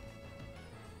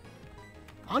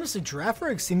 Honestly, Draft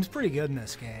Rig seems pretty good in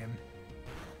this game.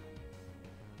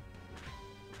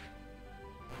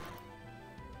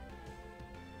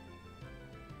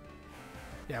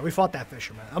 Yeah, we fought that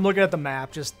fisherman. I'm looking at the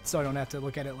map just so I don't have to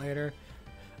look at it later.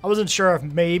 I wasn't sure if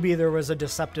maybe there was a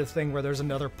deceptive thing where there's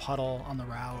another puddle on the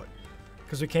route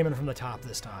because we came in from the top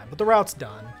this time. But the route's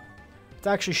done. It's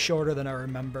actually shorter than I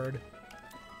remembered.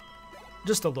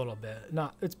 Just a little bit.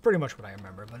 Not, it's pretty much what I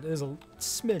remember, but it is a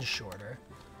smidge shorter.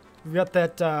 We've got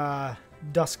that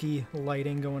dusky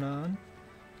lighting going on.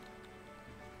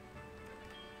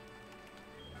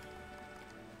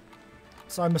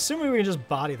 So I'm assuming we can just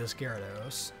body this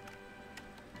Gyarados.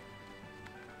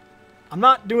 I'm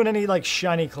not doing any, like,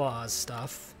 Shiny Claws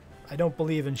stuff. I don't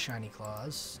believe in Shiny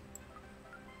Claws.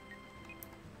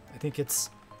 I think it's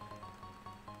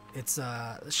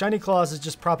Shiny Claws is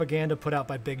just propaganda put out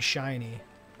by Big Shiny.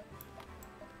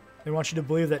 They want you to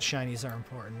believe that Shinies are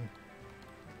important.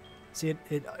 See,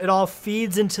 it all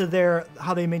feeds into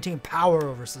how they maintain power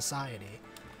over society.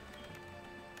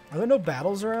 Are there no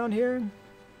battles around here?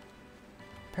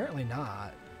 Apparently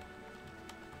not.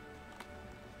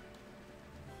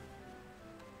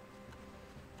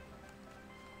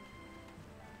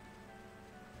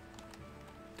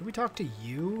 Did we talk to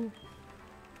you?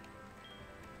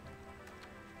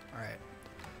 Alright.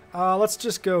 Let's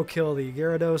just go kill the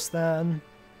Gyarados then.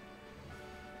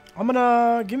 I'm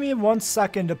gonna... Give me 1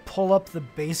 second to pull up the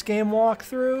base game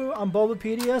walkthrough on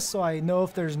Bulbapedia so I know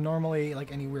if there's normally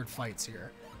like any weird fights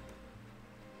here.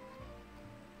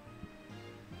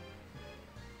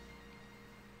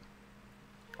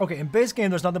 Okay, in base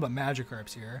game, there's nothing but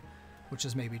Magikarps here, which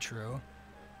is maybe true.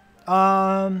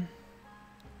 I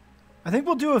think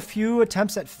we'll do a few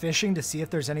attempts at fishing to see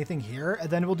if there's anything here, and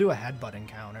then we'll do a headbutt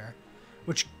encounter.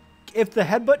 Which, if the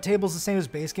headbutt table's the same as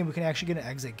base game, we can actually get an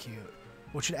Execute,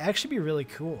 which would actually be really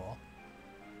cool.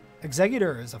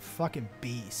 Executor is a fucking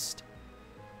beast.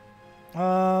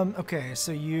 Okay,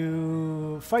 so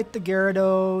you fight the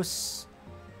Gyarados.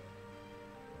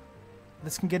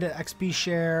 This can get an XP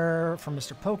share from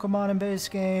Mr. Pokemon in base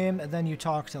game, and then you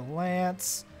talk to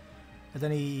Lance, and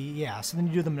then so then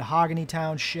you do the Mahogany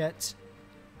Town shit.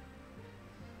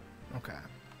 Okay.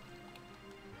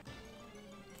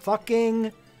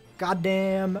 Fucking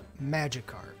goddamn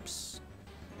Magikarps.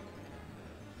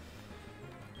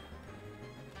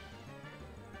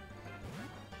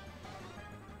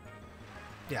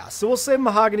 Yeah, so we'll save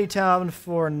Mahogany Town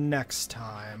for next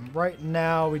time. Right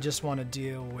now, we just want to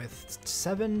deal with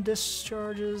 7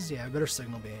 discharges. Yeah, better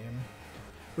Signal Beam.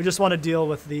 We just want to deal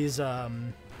with these,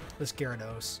 this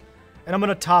Gyarados. And I'm going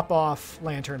to top off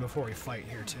Lantern before we fight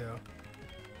here, too.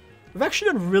 We've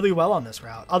actually done really well on this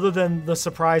route, other than the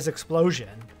surprise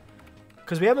explosion.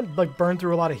 Because we haven't, like, burned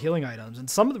through a lot of healing items. And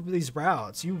some of these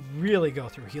routes, you really go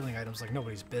through healing items like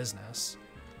nobody's business.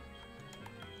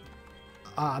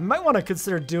 I might want to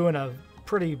consider doing a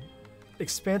pretty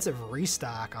expansive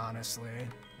restock, honestly.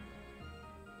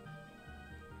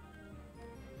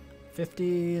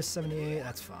 50, 78,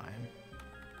 that's fine.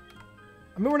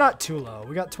 I mean, we're not too low.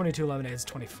 We got 22 lemonades,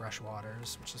 20 fresh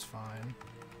waters, which is fine.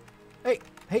 Hey,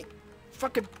 hey,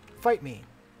 fucking fight me.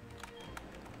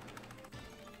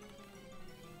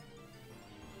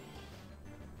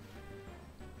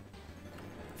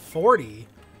 $40?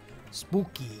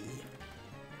 Spooky.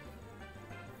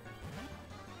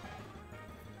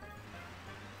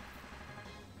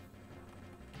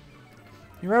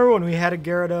 You remember when we had a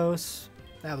Gyarados?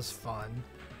 That was fun.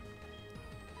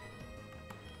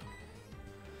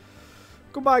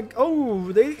 Goodbye. Oh,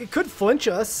 it could flinch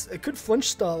us. It could flinch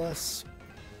stall us.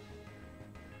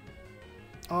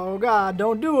 Oh god,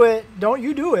 don't do it. Don't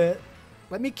you do it.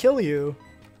 Let me kill you.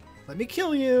 Let me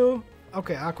kill you.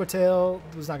 Okay, Aqua Tail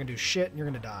was not gonna do shit and you're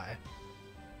gonna die.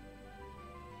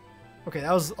 Okay,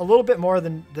 that was a little bit more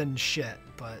than shit,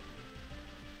 but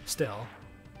still.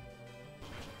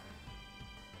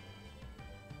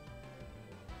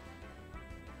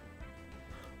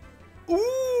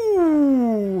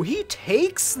 Ooh, he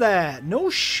takes that. No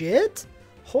shit.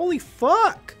 Holy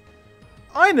fuck.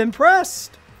 I'm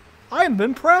impressed. I'm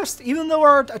impressed. Even though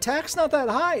our attack's not that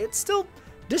high, it's still,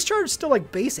 discharge is still like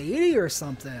base 80 or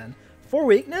something. 4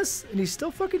 weakness, and he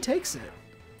still fucking takes it.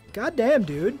 God damn,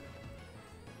 dude.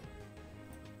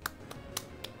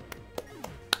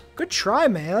 Good try,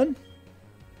 man.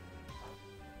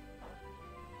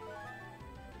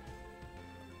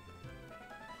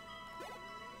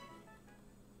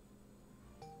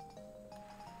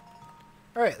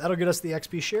 Alright, that'll get us the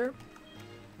XP share.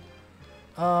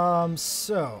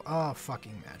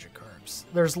 Fucking Magikarps.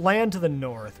 There's land to the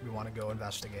north we want to go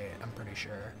investigate, I'm pretty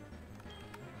sure.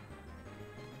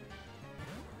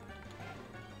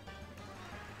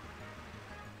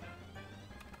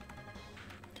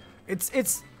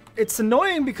 It's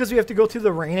annoying because we have to go through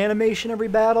the rain animation every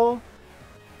battle,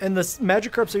 and the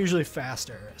Magikarps are usually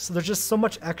faster. So there's just so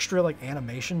much extra like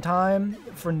animation time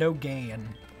for no gain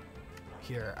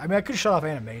here. I mean, I could shut off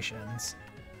animations,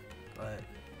 but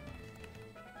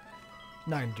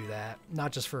I'm not gonna do that.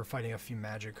 Not just for fighting a few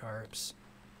Magikarps.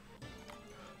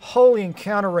 Holy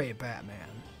encounter rate, Batman.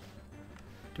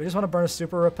 Do we just want to burn a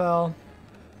Super Repel?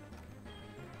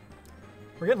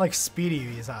 We're getting like speedy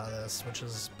Eevees out of this, which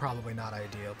is probably not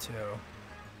ideal too.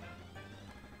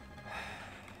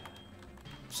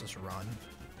 Let's just run.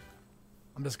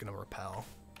 I'm just gonna repel.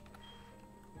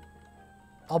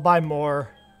 I'll buy more.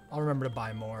 I'll remember to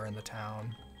buy more in the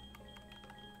town.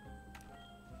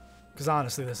 Because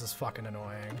honestly, this is fucking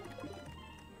annoying.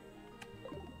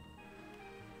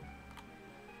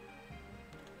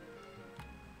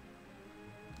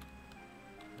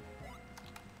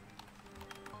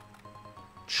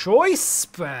 Choice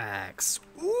specs.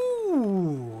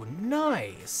 Ooh,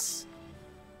 nice.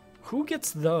 Who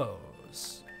gets those?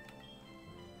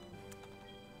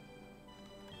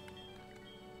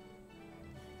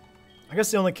 I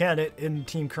guess the only candidate in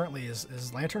team currently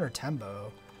is Lantern or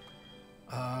Tembo.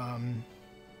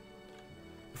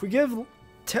 If we give...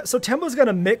 So Tembo's got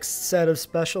a mixed set of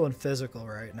special and physical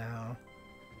right now.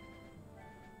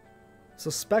 So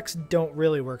specs don't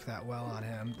really work that well on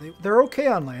him. They're okay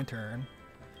on Lantern.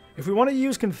 If we want to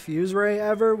use Confuse Ray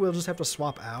ever, we'll just have to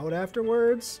swap out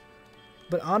afterwards.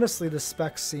 But honestly, the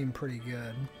specs seem pretty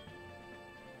good.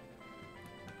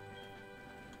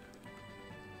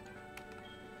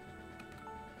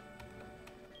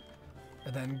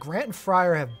 And then Grant and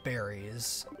Fryer have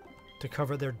berries to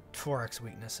cover their 4x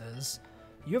weaknesses.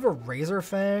 You have a Razor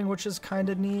Fang, which is kind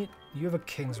of neat. You have a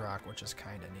King's Rock, which is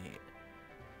kind of neat.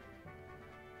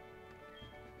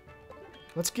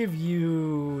 Let's give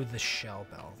you the Shell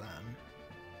Bell, then.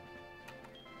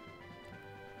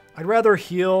 I'd rather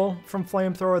heal from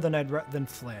Flamethrower than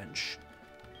flinch.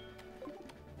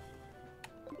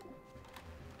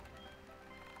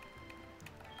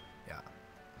 Yeah.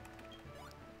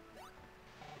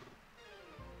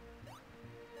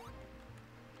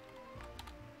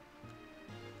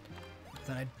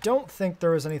 Then I don't think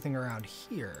there was anything around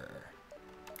here.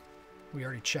 We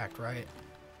already checked, right?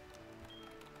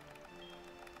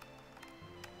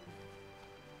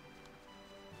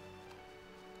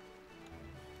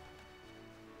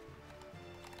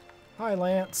 Hi,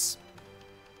 Lance.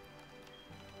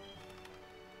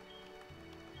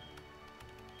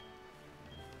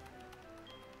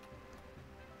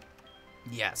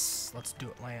 Yes, let's do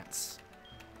it, Lance.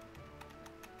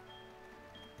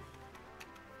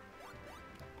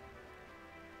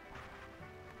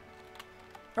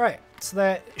 Alright, so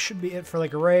that should be it for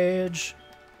like a rage.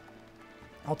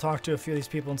 I'll talk to a few of these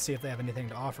people and see if they have anything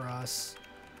to offer us.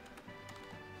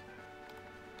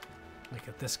 Like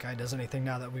if this guy does anything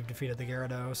now that we've defeated the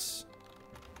Gyarados.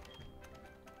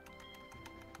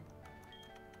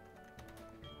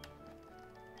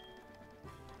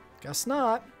 Guess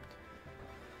not.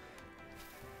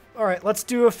 Alright, let's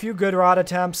do a few good rod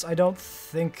attempts. I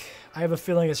have a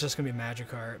feeling it's just going to be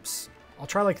Magikarps. I'll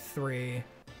try like 3.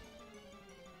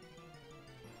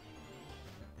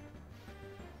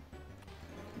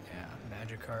 Yeah,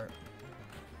 Magikarp.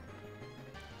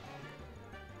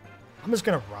 I'm just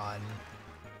going to run.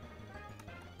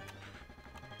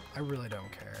 I really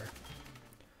don't care.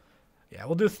 Yeah,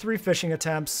 we'll do 3 fishing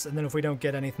attempts, and then if we don't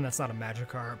get anything that's not a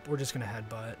Magikarp, we're just going to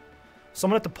Headbutt. So I'm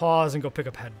going to have to pause and go pick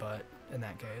up Headbutt in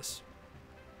that case.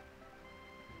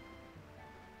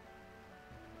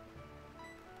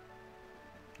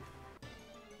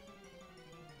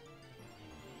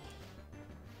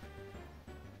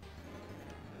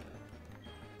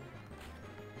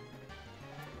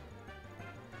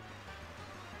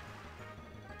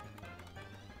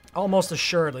 Almost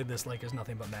assuredly this lake is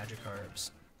nothing but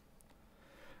Magikarps.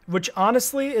 Which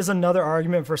honestly is another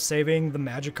argument for saving the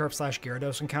Magikarp /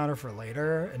 Gyarados encounter for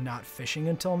later and not fishing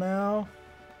until now.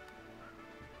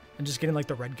 And just getting like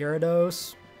the red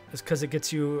Gyarados is because it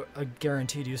gets you a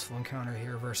guaranteed useful encounter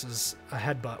here versus a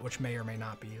Headbutt, which may or may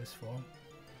not be useful.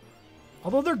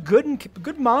 Although they're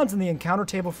good mons in the encounter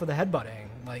table for the headbutting.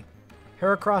 Like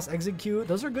Heracross, Execute,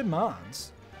 those are good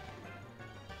mons.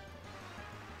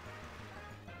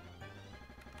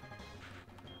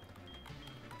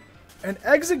 And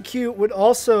Execute would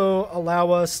also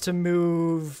allow us to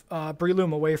move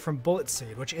Breloom away from Bullet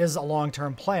Seed, which is a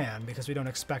long-term plan because we don't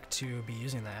expect to be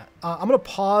using that. I'm going to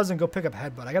pause and go pick up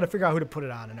Headbutt. I got to figure out who to put it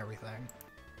on and everything.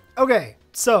 Okay,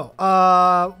 so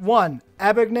 1,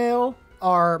 Abagnale,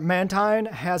 our Mantine,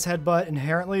 has Headbutt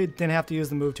inherently. Didn't have to use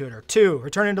the move tutor. 2,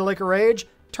 returning to Lake of Rage.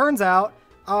 Turns out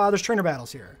there's trainer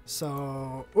battles here.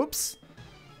 So, oops.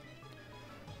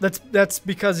 That's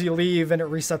because you leave and it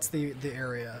resets the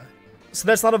area. So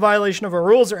that's not a violation of our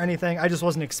rules or anything. I just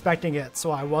wasn't expecting it,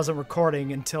 so I wasn't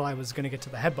recording until I was going to get to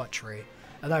the Headbutt tree.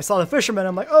 And I saw the fisherman.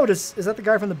 I'm like, oh, is that the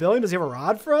guy from the building? Does he have a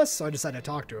rod for us? So I decided to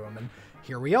talk to him, and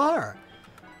here we are.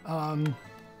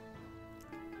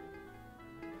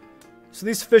 So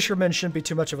these fishermen shouldn't be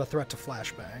too much of a threat to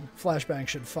Flashbang. Flashbang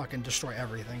should fucking destroy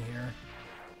everything here.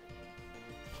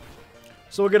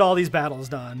 So we'll get all these battles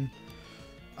done.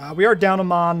 We are down a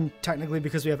Mon, technically,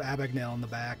 because we have Abagnale in the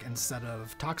back instead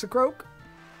of Toxicroak.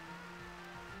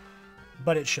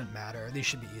 But it shouldn't matter. These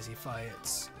should be easy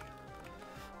fights.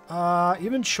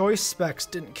 Even Choice Specs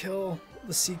didn't kill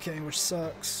the Sea King, which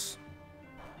sucks.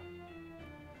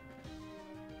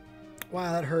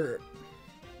 Wow, that hurt.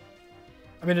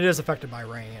 I mean, it is affected by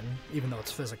rain, even though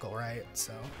it's physical, right?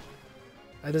 So,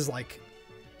 that is, like,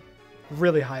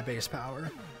 really high base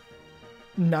power.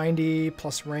 90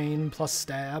 plus rain plus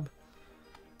stab.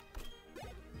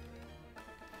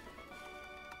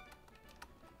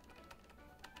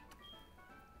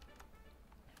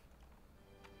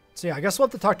 So yeah, I guess we'll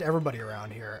have to talk to everybody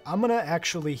around here. I'm gonna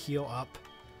actually heal up.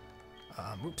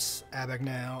 Oops,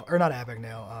 Abagnale, or not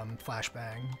Abagnale,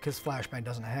 Flashbang, because Flashbang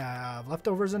doesn't have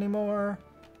leftovers anymore.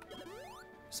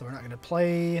 So we're not gonna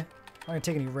play. Not gonna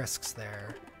take any risks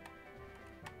there.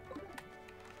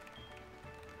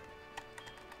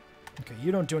 Okay,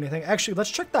 you don't do anything. Actually, let's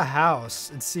check the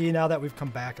house and see now that we've come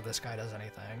back if this guy does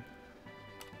anything.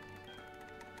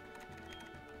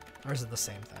 Or is it the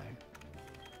same thing?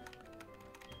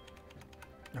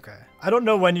 Okay. I don't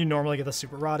know when you normally get the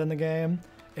Super Rod in the game.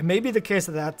 It may be the case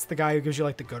that that's the guy who gives you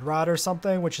like the Good Rod or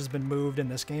something, which has been moved in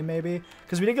this game maybe.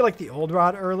 Because we didn't get like the Old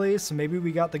Rod early, so maybe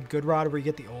we got the Good Rod where you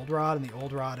get the Old Rod and the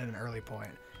Old Rod at an early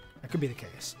point. That could be the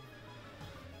case.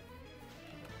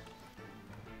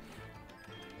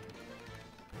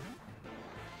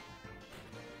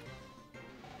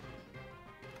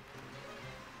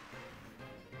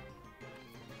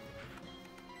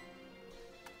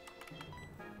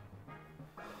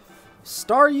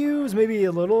 Staryu is maybe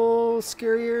a little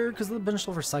scarier because of the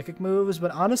potential for psychic moves,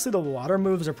 but honestly the water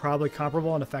moves are probably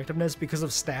comparable in effectiveness because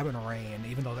of stab and rain,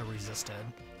 even though they're resisted.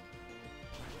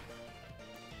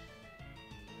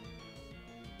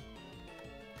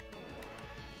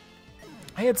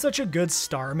 I had such a good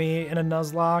Starmie in a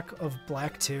Nuzlocke of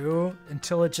Black 2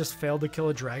 until it just failed to kill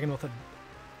a dragon with an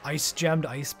ice-gemmed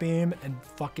Ice Beam and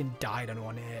fucking died in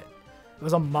one hit. It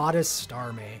was a modest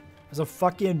Starmie. It was a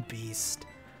fucking beast.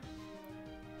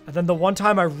 And then the one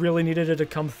time I really needed it to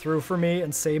come through for me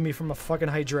and save me from a fucking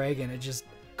high dragon, it just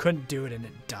couldn't do it and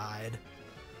it died.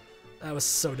 That was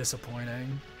so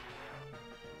disappointing.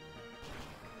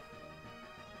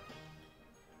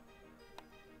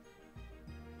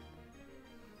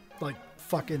 Like,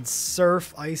 fucking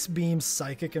Surf, Ice Beam,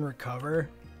 Psychic, and Recover.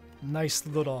 Nice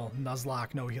little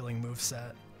Nuzlocke no healing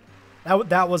moveset.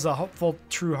 That was a full,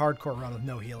 true hardcore run with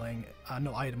no healing,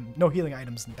 no healing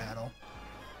items in battle.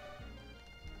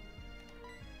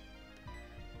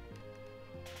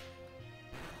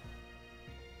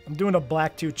 I'm doing a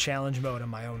Black 2 challenge mode in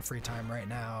my own free time right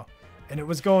now, and it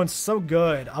was going so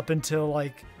good up until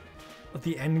like with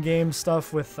the end game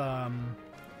stuff with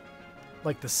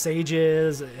like the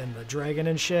sages and the dragon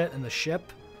and shit and the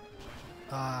ship,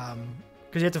 because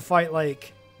you have to fight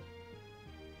like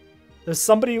there's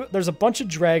a bunch of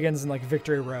dragons in like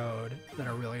Victory Road that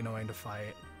are really annoying to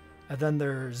fight, and then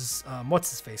there's what's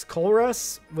his face,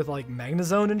 Colress with like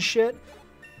Magnezone and shit.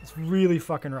 It's really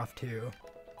fucking rough too.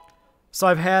 So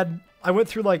I went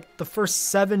through like the first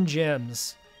 7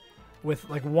 gyms with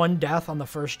like 1 death on the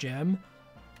first gym.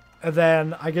 And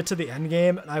then I get to the end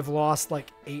game and I've lost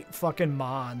like 8 fucking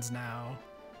Mons now.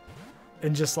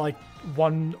 In just like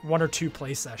one or 2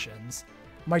 play sessions.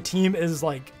 My team is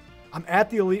like, I'm at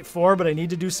the Elite 4, but I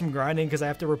need to do some grinding because I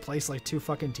have to replace like 2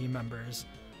 fucking team members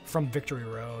from Victory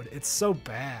Road. It's so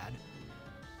bad.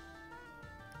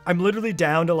 I'm literally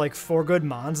down to like 4 good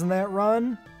Mons in that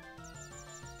run.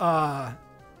 And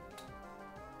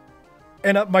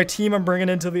my team I'm bringing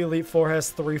into the Elite Four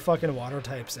has 3 fucking water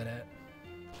types in it.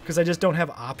 Because I just don't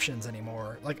have options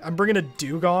anymore. Like, I'm bringing a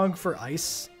Dugong for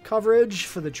ice coverage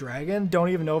for the dragon. Don't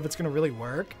even know if it's going to really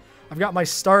work. I've got my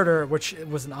starter, which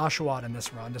was an Oshawott in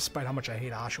this run, despite how much I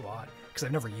hate Oshawott, because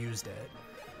I've never used it.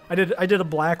 I did a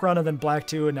black run and then Black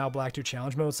 2 and now Black 2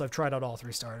 challenge mode, so I've tried out all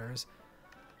 3 starters.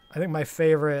 I think my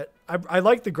favorite... I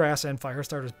like the grass and fire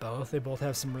starters both. They both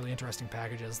have some really interesting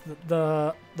packages.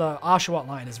 The Oshawott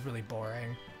line is really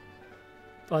boring.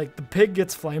 Like, the pig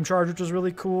gets Flame Charge, which is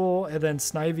really cool, and then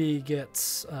Snivy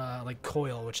gets, like,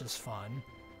 Coil, which is fun.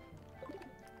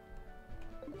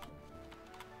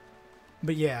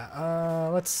 But yeah,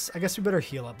 I guess we better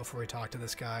heal up before we talk to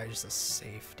this guy, just as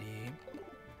safety.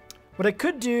 What I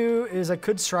could do is I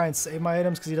could try and save my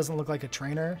items because he doesn't look like a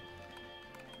trainer.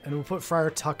 And we'll put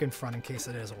Friar Tuck in front in case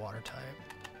it is a water type.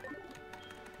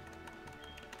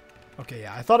 Okay,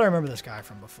 yeah, I thought I remember this guy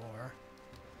from before.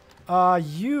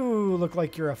 You look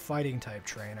like you're a fighting type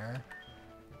trainer.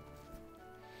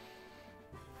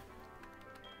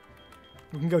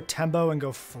 We can go Tembo and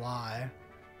go Fly.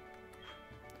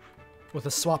 With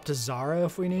a swap to Zara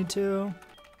if we need to.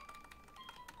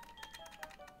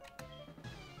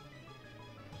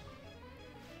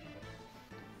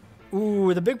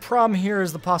 Ooh, the big problem here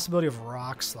is the possibility of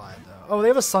Rock Slide, though. Oh, they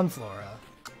have a Sunflora.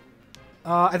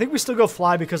 I think we still go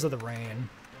Fly because of the rain.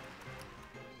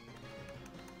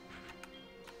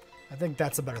 I think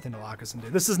that's a better thing to lock us into.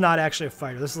 This is not actually a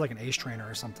fighter. This is like an ace trainer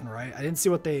or something, right? I didn't see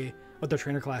what their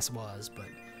trainer class was, but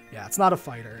yeah, it's not a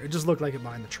fighter. It just looked like it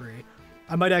behind the tree.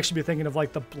 I might actually be thinking of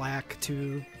like the Black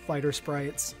 2 fighter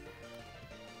sprites.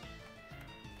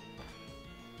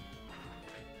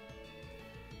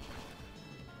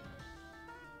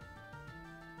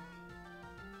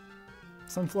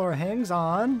 Sunflora hangs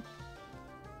on.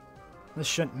 This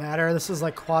shouldn't matter. This is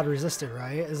like quad resisted,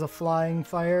 right? Is a flying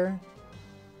fire.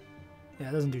 Yeah,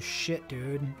 it doesn't do shit,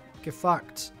 dude. Get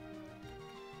fucked.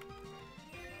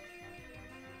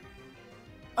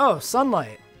 Oh,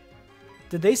 Sunlight.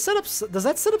 Did they set up... Does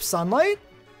that set up Sunlight?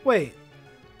 Wait.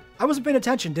 I wasn't paying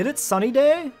attention. Did it Sunny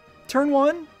Day? Turn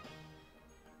 1?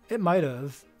 It might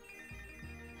have.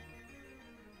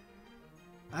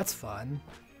 That's fun.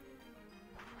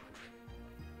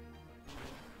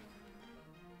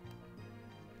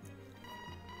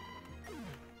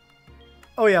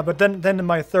 Oh yeah, but then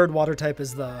my third water type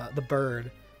is the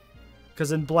bird.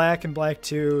 Because in Black and Black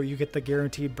 2, you get the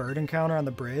guaranteed bird encounter on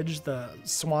the bridge, the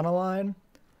Swanna line.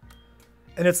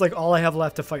 And it's like all I have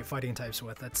left to fight fighting types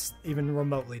with. That's even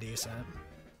remotely decent.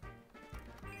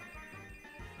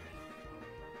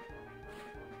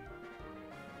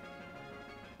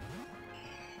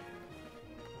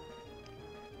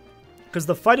 Because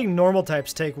the fighting normal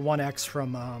types take 1x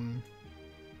from,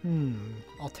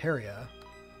 Altaria.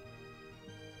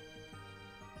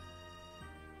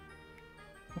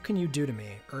 What can you do to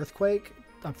me? Earthquake?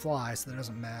 I'm Fly, so that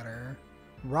doesn't matter.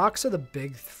 Rocks are the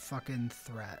big fucking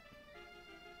threat.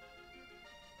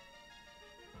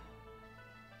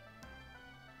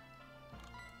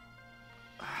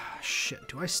 shit.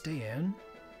 Do I stay in?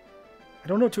 I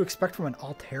don't know what to expect from an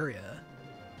Altaria.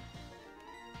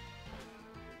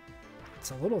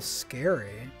 It's a little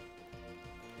scary.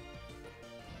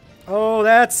 Oh,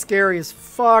 that's scary as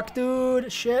fuck,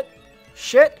 dude. Shit.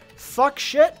 Shit. Fuck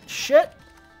shit. Shit.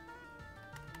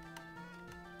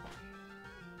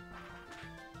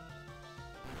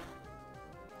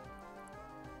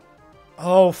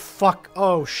 Oh, fuck.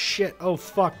 Oh, shit. Oh,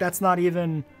 fuck. That's not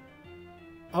even...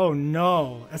 Oh,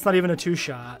 no. That's not even a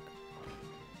two-shot.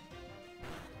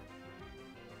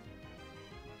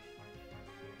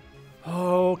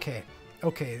 Okay.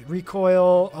 Okay.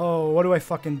 Recoil. Oh, what do I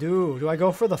fucking do? Do I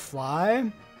go for the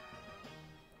fly?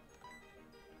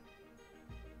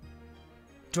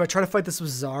 Do I try to fight this with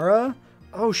Zara?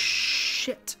 Oh,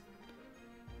 shit.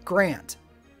 Grant.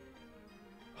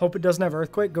 Hope it doesn't have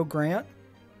Earthquake. Go Grant.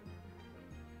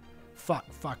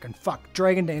 Fuck, fucking fuck.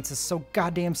 Dragon Dance is so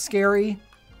goddamn scary.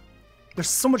 There's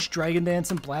so much Dragon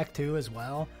Dance in Black too as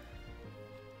well.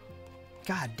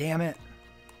 God damn it.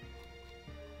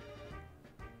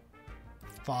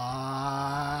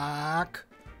 Fuck.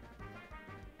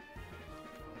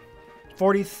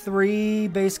 43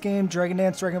 base game, Dragon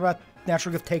Dance, Dragon Breath,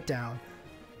 Natural Gift Takedown.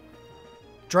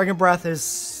 Dragon Breath is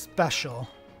special.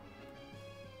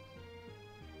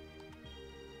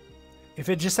 If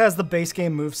it just has the base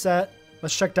game moveset,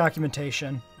 let's check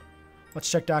documentation. Let's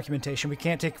check documentation. We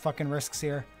can't take fucking risks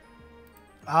here.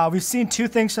 We've seen two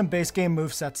things from base game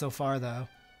moveset so far, though.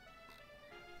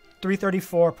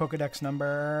 334 Pokedex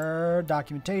number.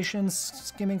 Documentation.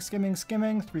 Skimming, skimming,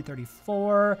 skimming.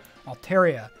 334.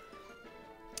 Altaria.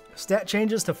 Stat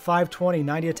changes to 520.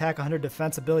 90 attack, 100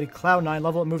 defense. Ability Cloud 9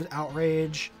 level. It moves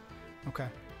Outrage. Okay.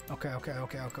 Okay.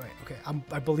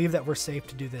 I believe that we're safe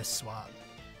to do this swap.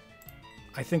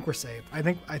 I think we're safe. I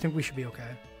think we should be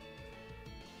okay.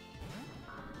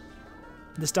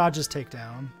 This dodges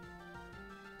takedown.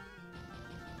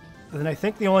 And then I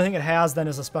think the only thing it has then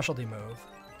is a specialty move.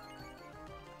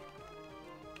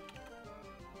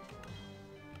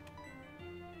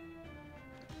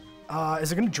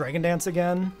 Is it going to Dragon Dance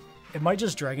again? It might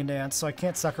just Dragon Dance, so I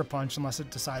can't Sucker Punch unless it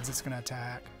decides it's going to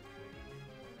attack.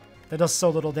 That does so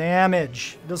little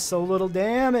damage. It does so little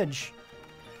damage.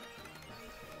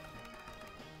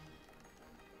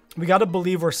 We got to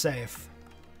believe we're safe.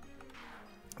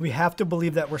 We have to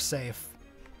believe that we're safe.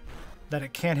 That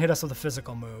it can't hit us with a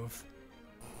physical move.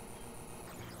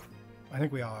 I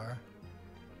think we are.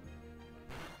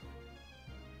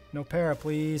 No para,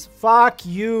 please. Fuck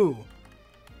you!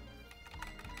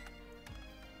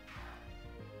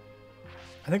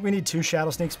 I think we need 2 Shadow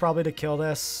Sneaks probably to kill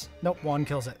this. Nope, 1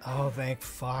 kills it. Oh, thank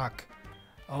fuck.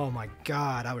 Oh my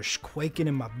god, I was quaking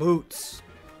in my boots.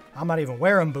 I'm not even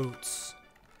wearing boots.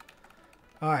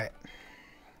 Alright.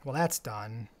 Well, that's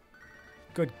done.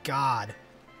 Good God.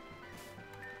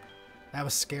 That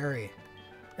was scary.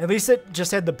 At least it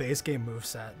just had the base game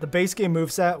moveset. The base game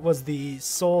moveset was the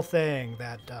sole thing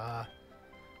that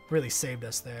really saved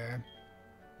us there.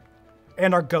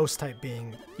 And our ghost type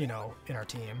being, you know, in our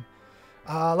team.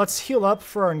 Let's heal up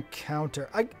for our encounter.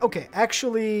 Okay,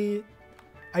 actually,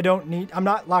 I'm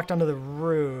not locked onto the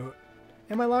route.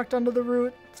 Am I locked onto the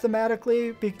route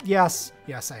thematically? Yes,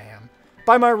 I am.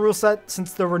 By my rule set,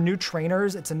 since there were new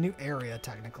trainers, it's a new area,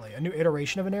 technically. A new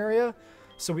iteration of an area.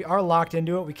 So we are locked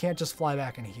into it. We can't just fly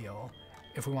back and heal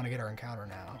if we want to get our encounter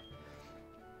now.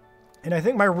 And I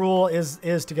think my rule is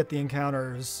to get the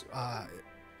encounters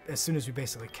as soon as we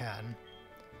basically can.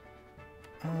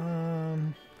 How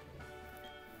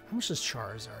much does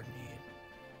Charizard need?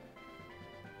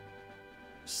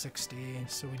 60,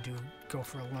 so we do go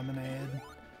for a Lemonade.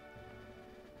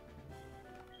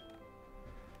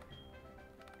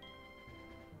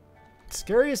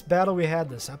 Scariest battle we had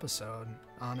this episode,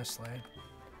 honestly.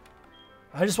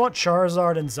 I just want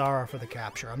Charizard and Zara for the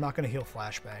capture. I'm not going to heal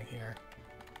Flashbang here.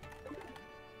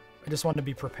 I just want to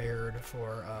be prepared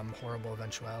for horrible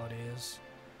eventualities.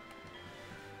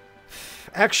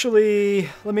 Actually,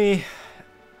 we're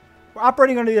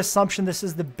operating under the assumption this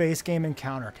is the base game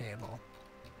encounter table.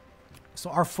 So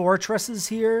our fortress is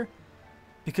here,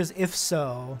 because if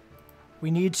so, we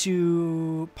need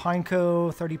to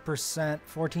Pineco 30%,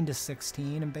 14 to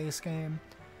 16 in base game.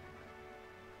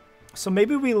 So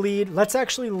maybe we lead, let's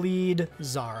actually lead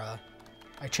Zara.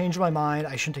 I changed my mind.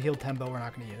 I shouldn't have healed Tembo. We're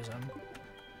not going to use him.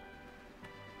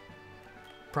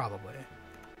 Probably.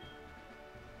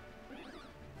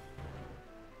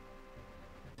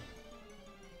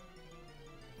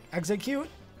 Execute?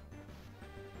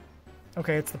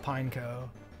 Okay, it's the Pineco.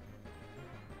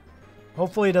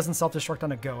 Hopefully it doesn't self-destruct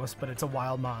on a ghost, but it's a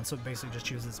wild mon, so it basically just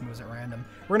chooses moves at random.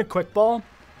 We're going to quick ball.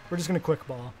 We're just going to quick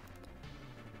ball.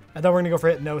 And then we're going to go for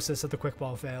Hypnosis if the Quick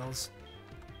Ball fails.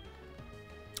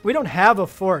 We don't have a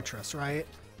Fortress, right?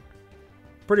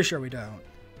 Pretty sure we don't.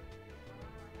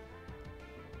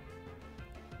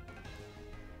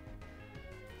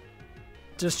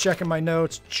 Just checking my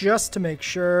notes just to make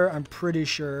sure. I'm pretty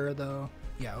sure, though.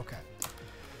 Yeah, okay.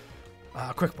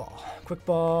 Quick Ball. Quick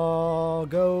Ball.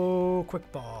 Go.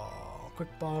 Quick Ball.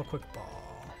 Quick Ball. Quick Ball.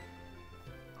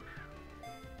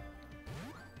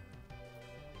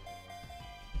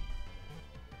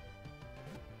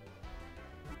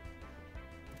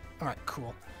 Alright,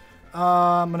 cool.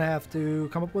 I'm going to have to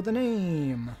come up with a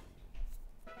name.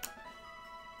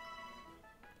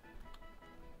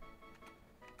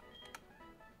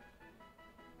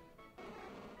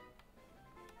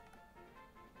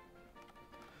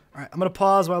 Alright, I'm going to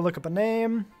pause while I look up a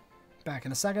name. Back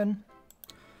in a second.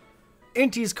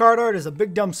 Inti's card art is a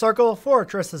big dumb circle.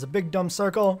 Fortress is a big dumb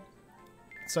circle.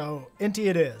 So, Inti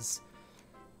it is.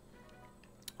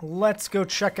 Let's go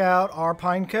check out our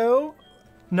Pineco.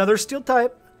 Another steel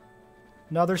type.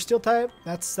 Another steel type.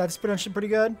 That's potentially pretty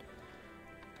good.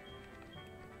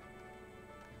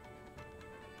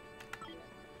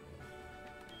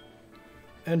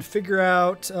 And figure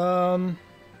out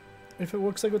if it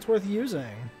looks like it's worth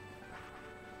using.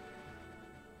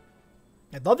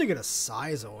 I'd love to get a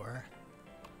Scizor.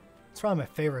 It's probably my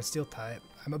favorite steel type.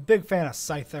 I'm a big fan of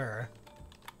Scyther.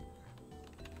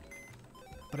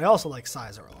 But I also like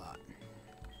Scizor a lot.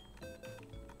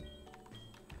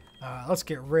 Let's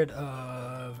get rid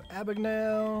of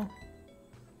Abigail.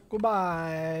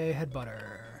 Goodbye,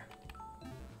 Headbutter.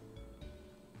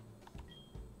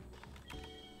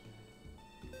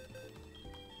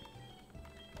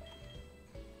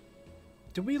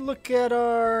 Did we look at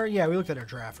our... Yeah, we looked at our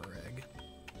Drafarig.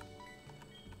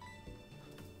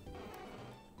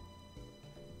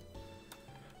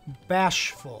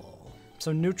 Bashful.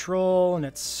 So neutral and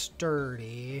it's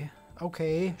sturdy.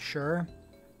 Okay, sure.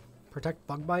 Protect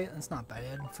Bug Bite? That's not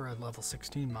bad for a level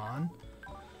 16 Mon.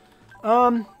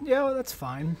 Yeah, well, that's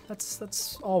fine.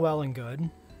 That's all well and good.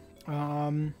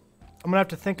 I'm gonna have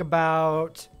to think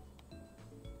about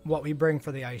what we bring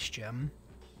for the Ice Gym.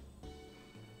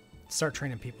 Start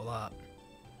training people up.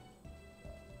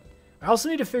 I also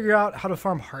need to figure out how to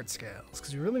farm heart scales,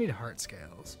 because we really need heart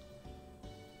scales.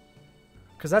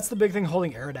 Because that's the big thing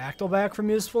holding Aerodactyl back from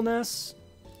usefulness.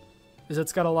 Is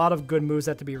it's got a lot of good moves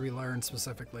that have to be relearned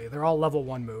specifically. They're all level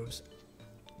 1 moves.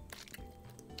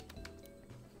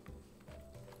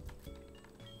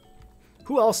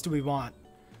 Who else do we want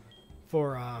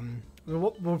for,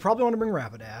 we'll probably want to bring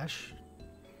Rapidash.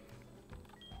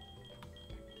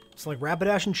 So like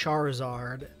Rapidash and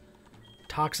Charizard.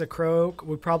 Toxicroak.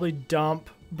 We'd probably dump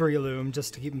Breloom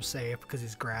just to keep him safe because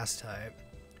he's grass type.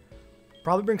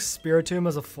 Probably bring Spiritomb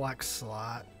as a flex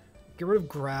slot. Get rid of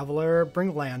Graveler,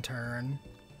 bring Lantern.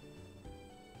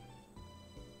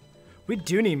 We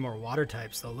do need more water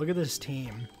types, though. Look at this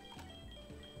team.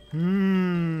 We're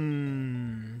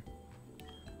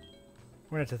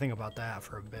gonna have to think about that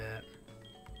for a bit.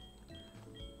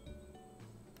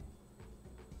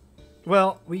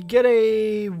 Well, we get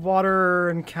a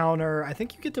water encounter. I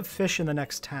think you get to fish in the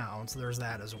next town, so there's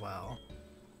that as well.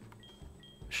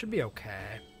 Should be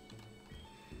okay.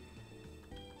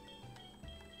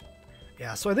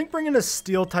 Yeah, so I think bringing a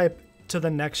steel type to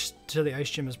the Ice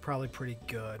Gym is probably pretty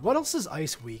good. What else is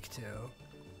Ice weak to?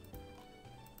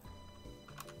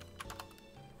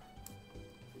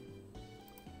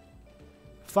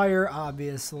 Fire,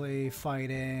 obviously,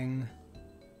 fighting.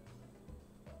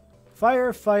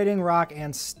 Fire, fighting, rock,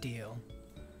 and steel.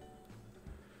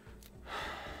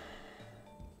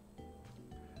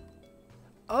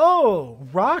 Oh,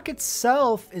 rock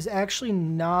itself is actually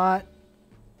not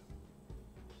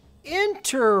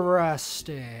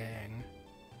interesting.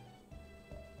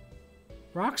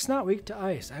 Rock's not weak to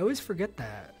ice. I always forget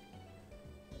that.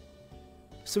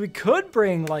 So we could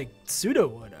bring like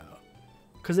Sudowoodo,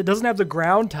 because it doesn't have the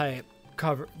ground type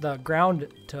cover, the ground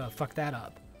to fuck that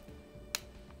up.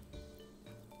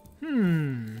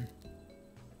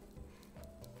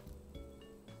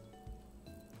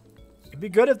 It'd be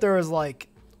good if there was like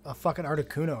a fucking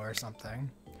Articuno or something.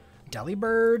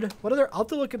 Delibird? What other? I'll have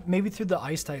to look at maybe through the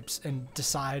ice types and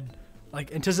decide,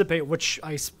 like, anticipate which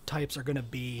ice types are gonna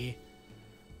be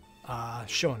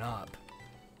showing up.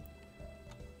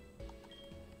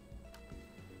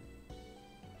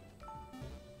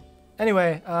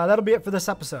 Anyway, that'll be it for this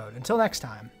episode. Until next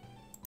time.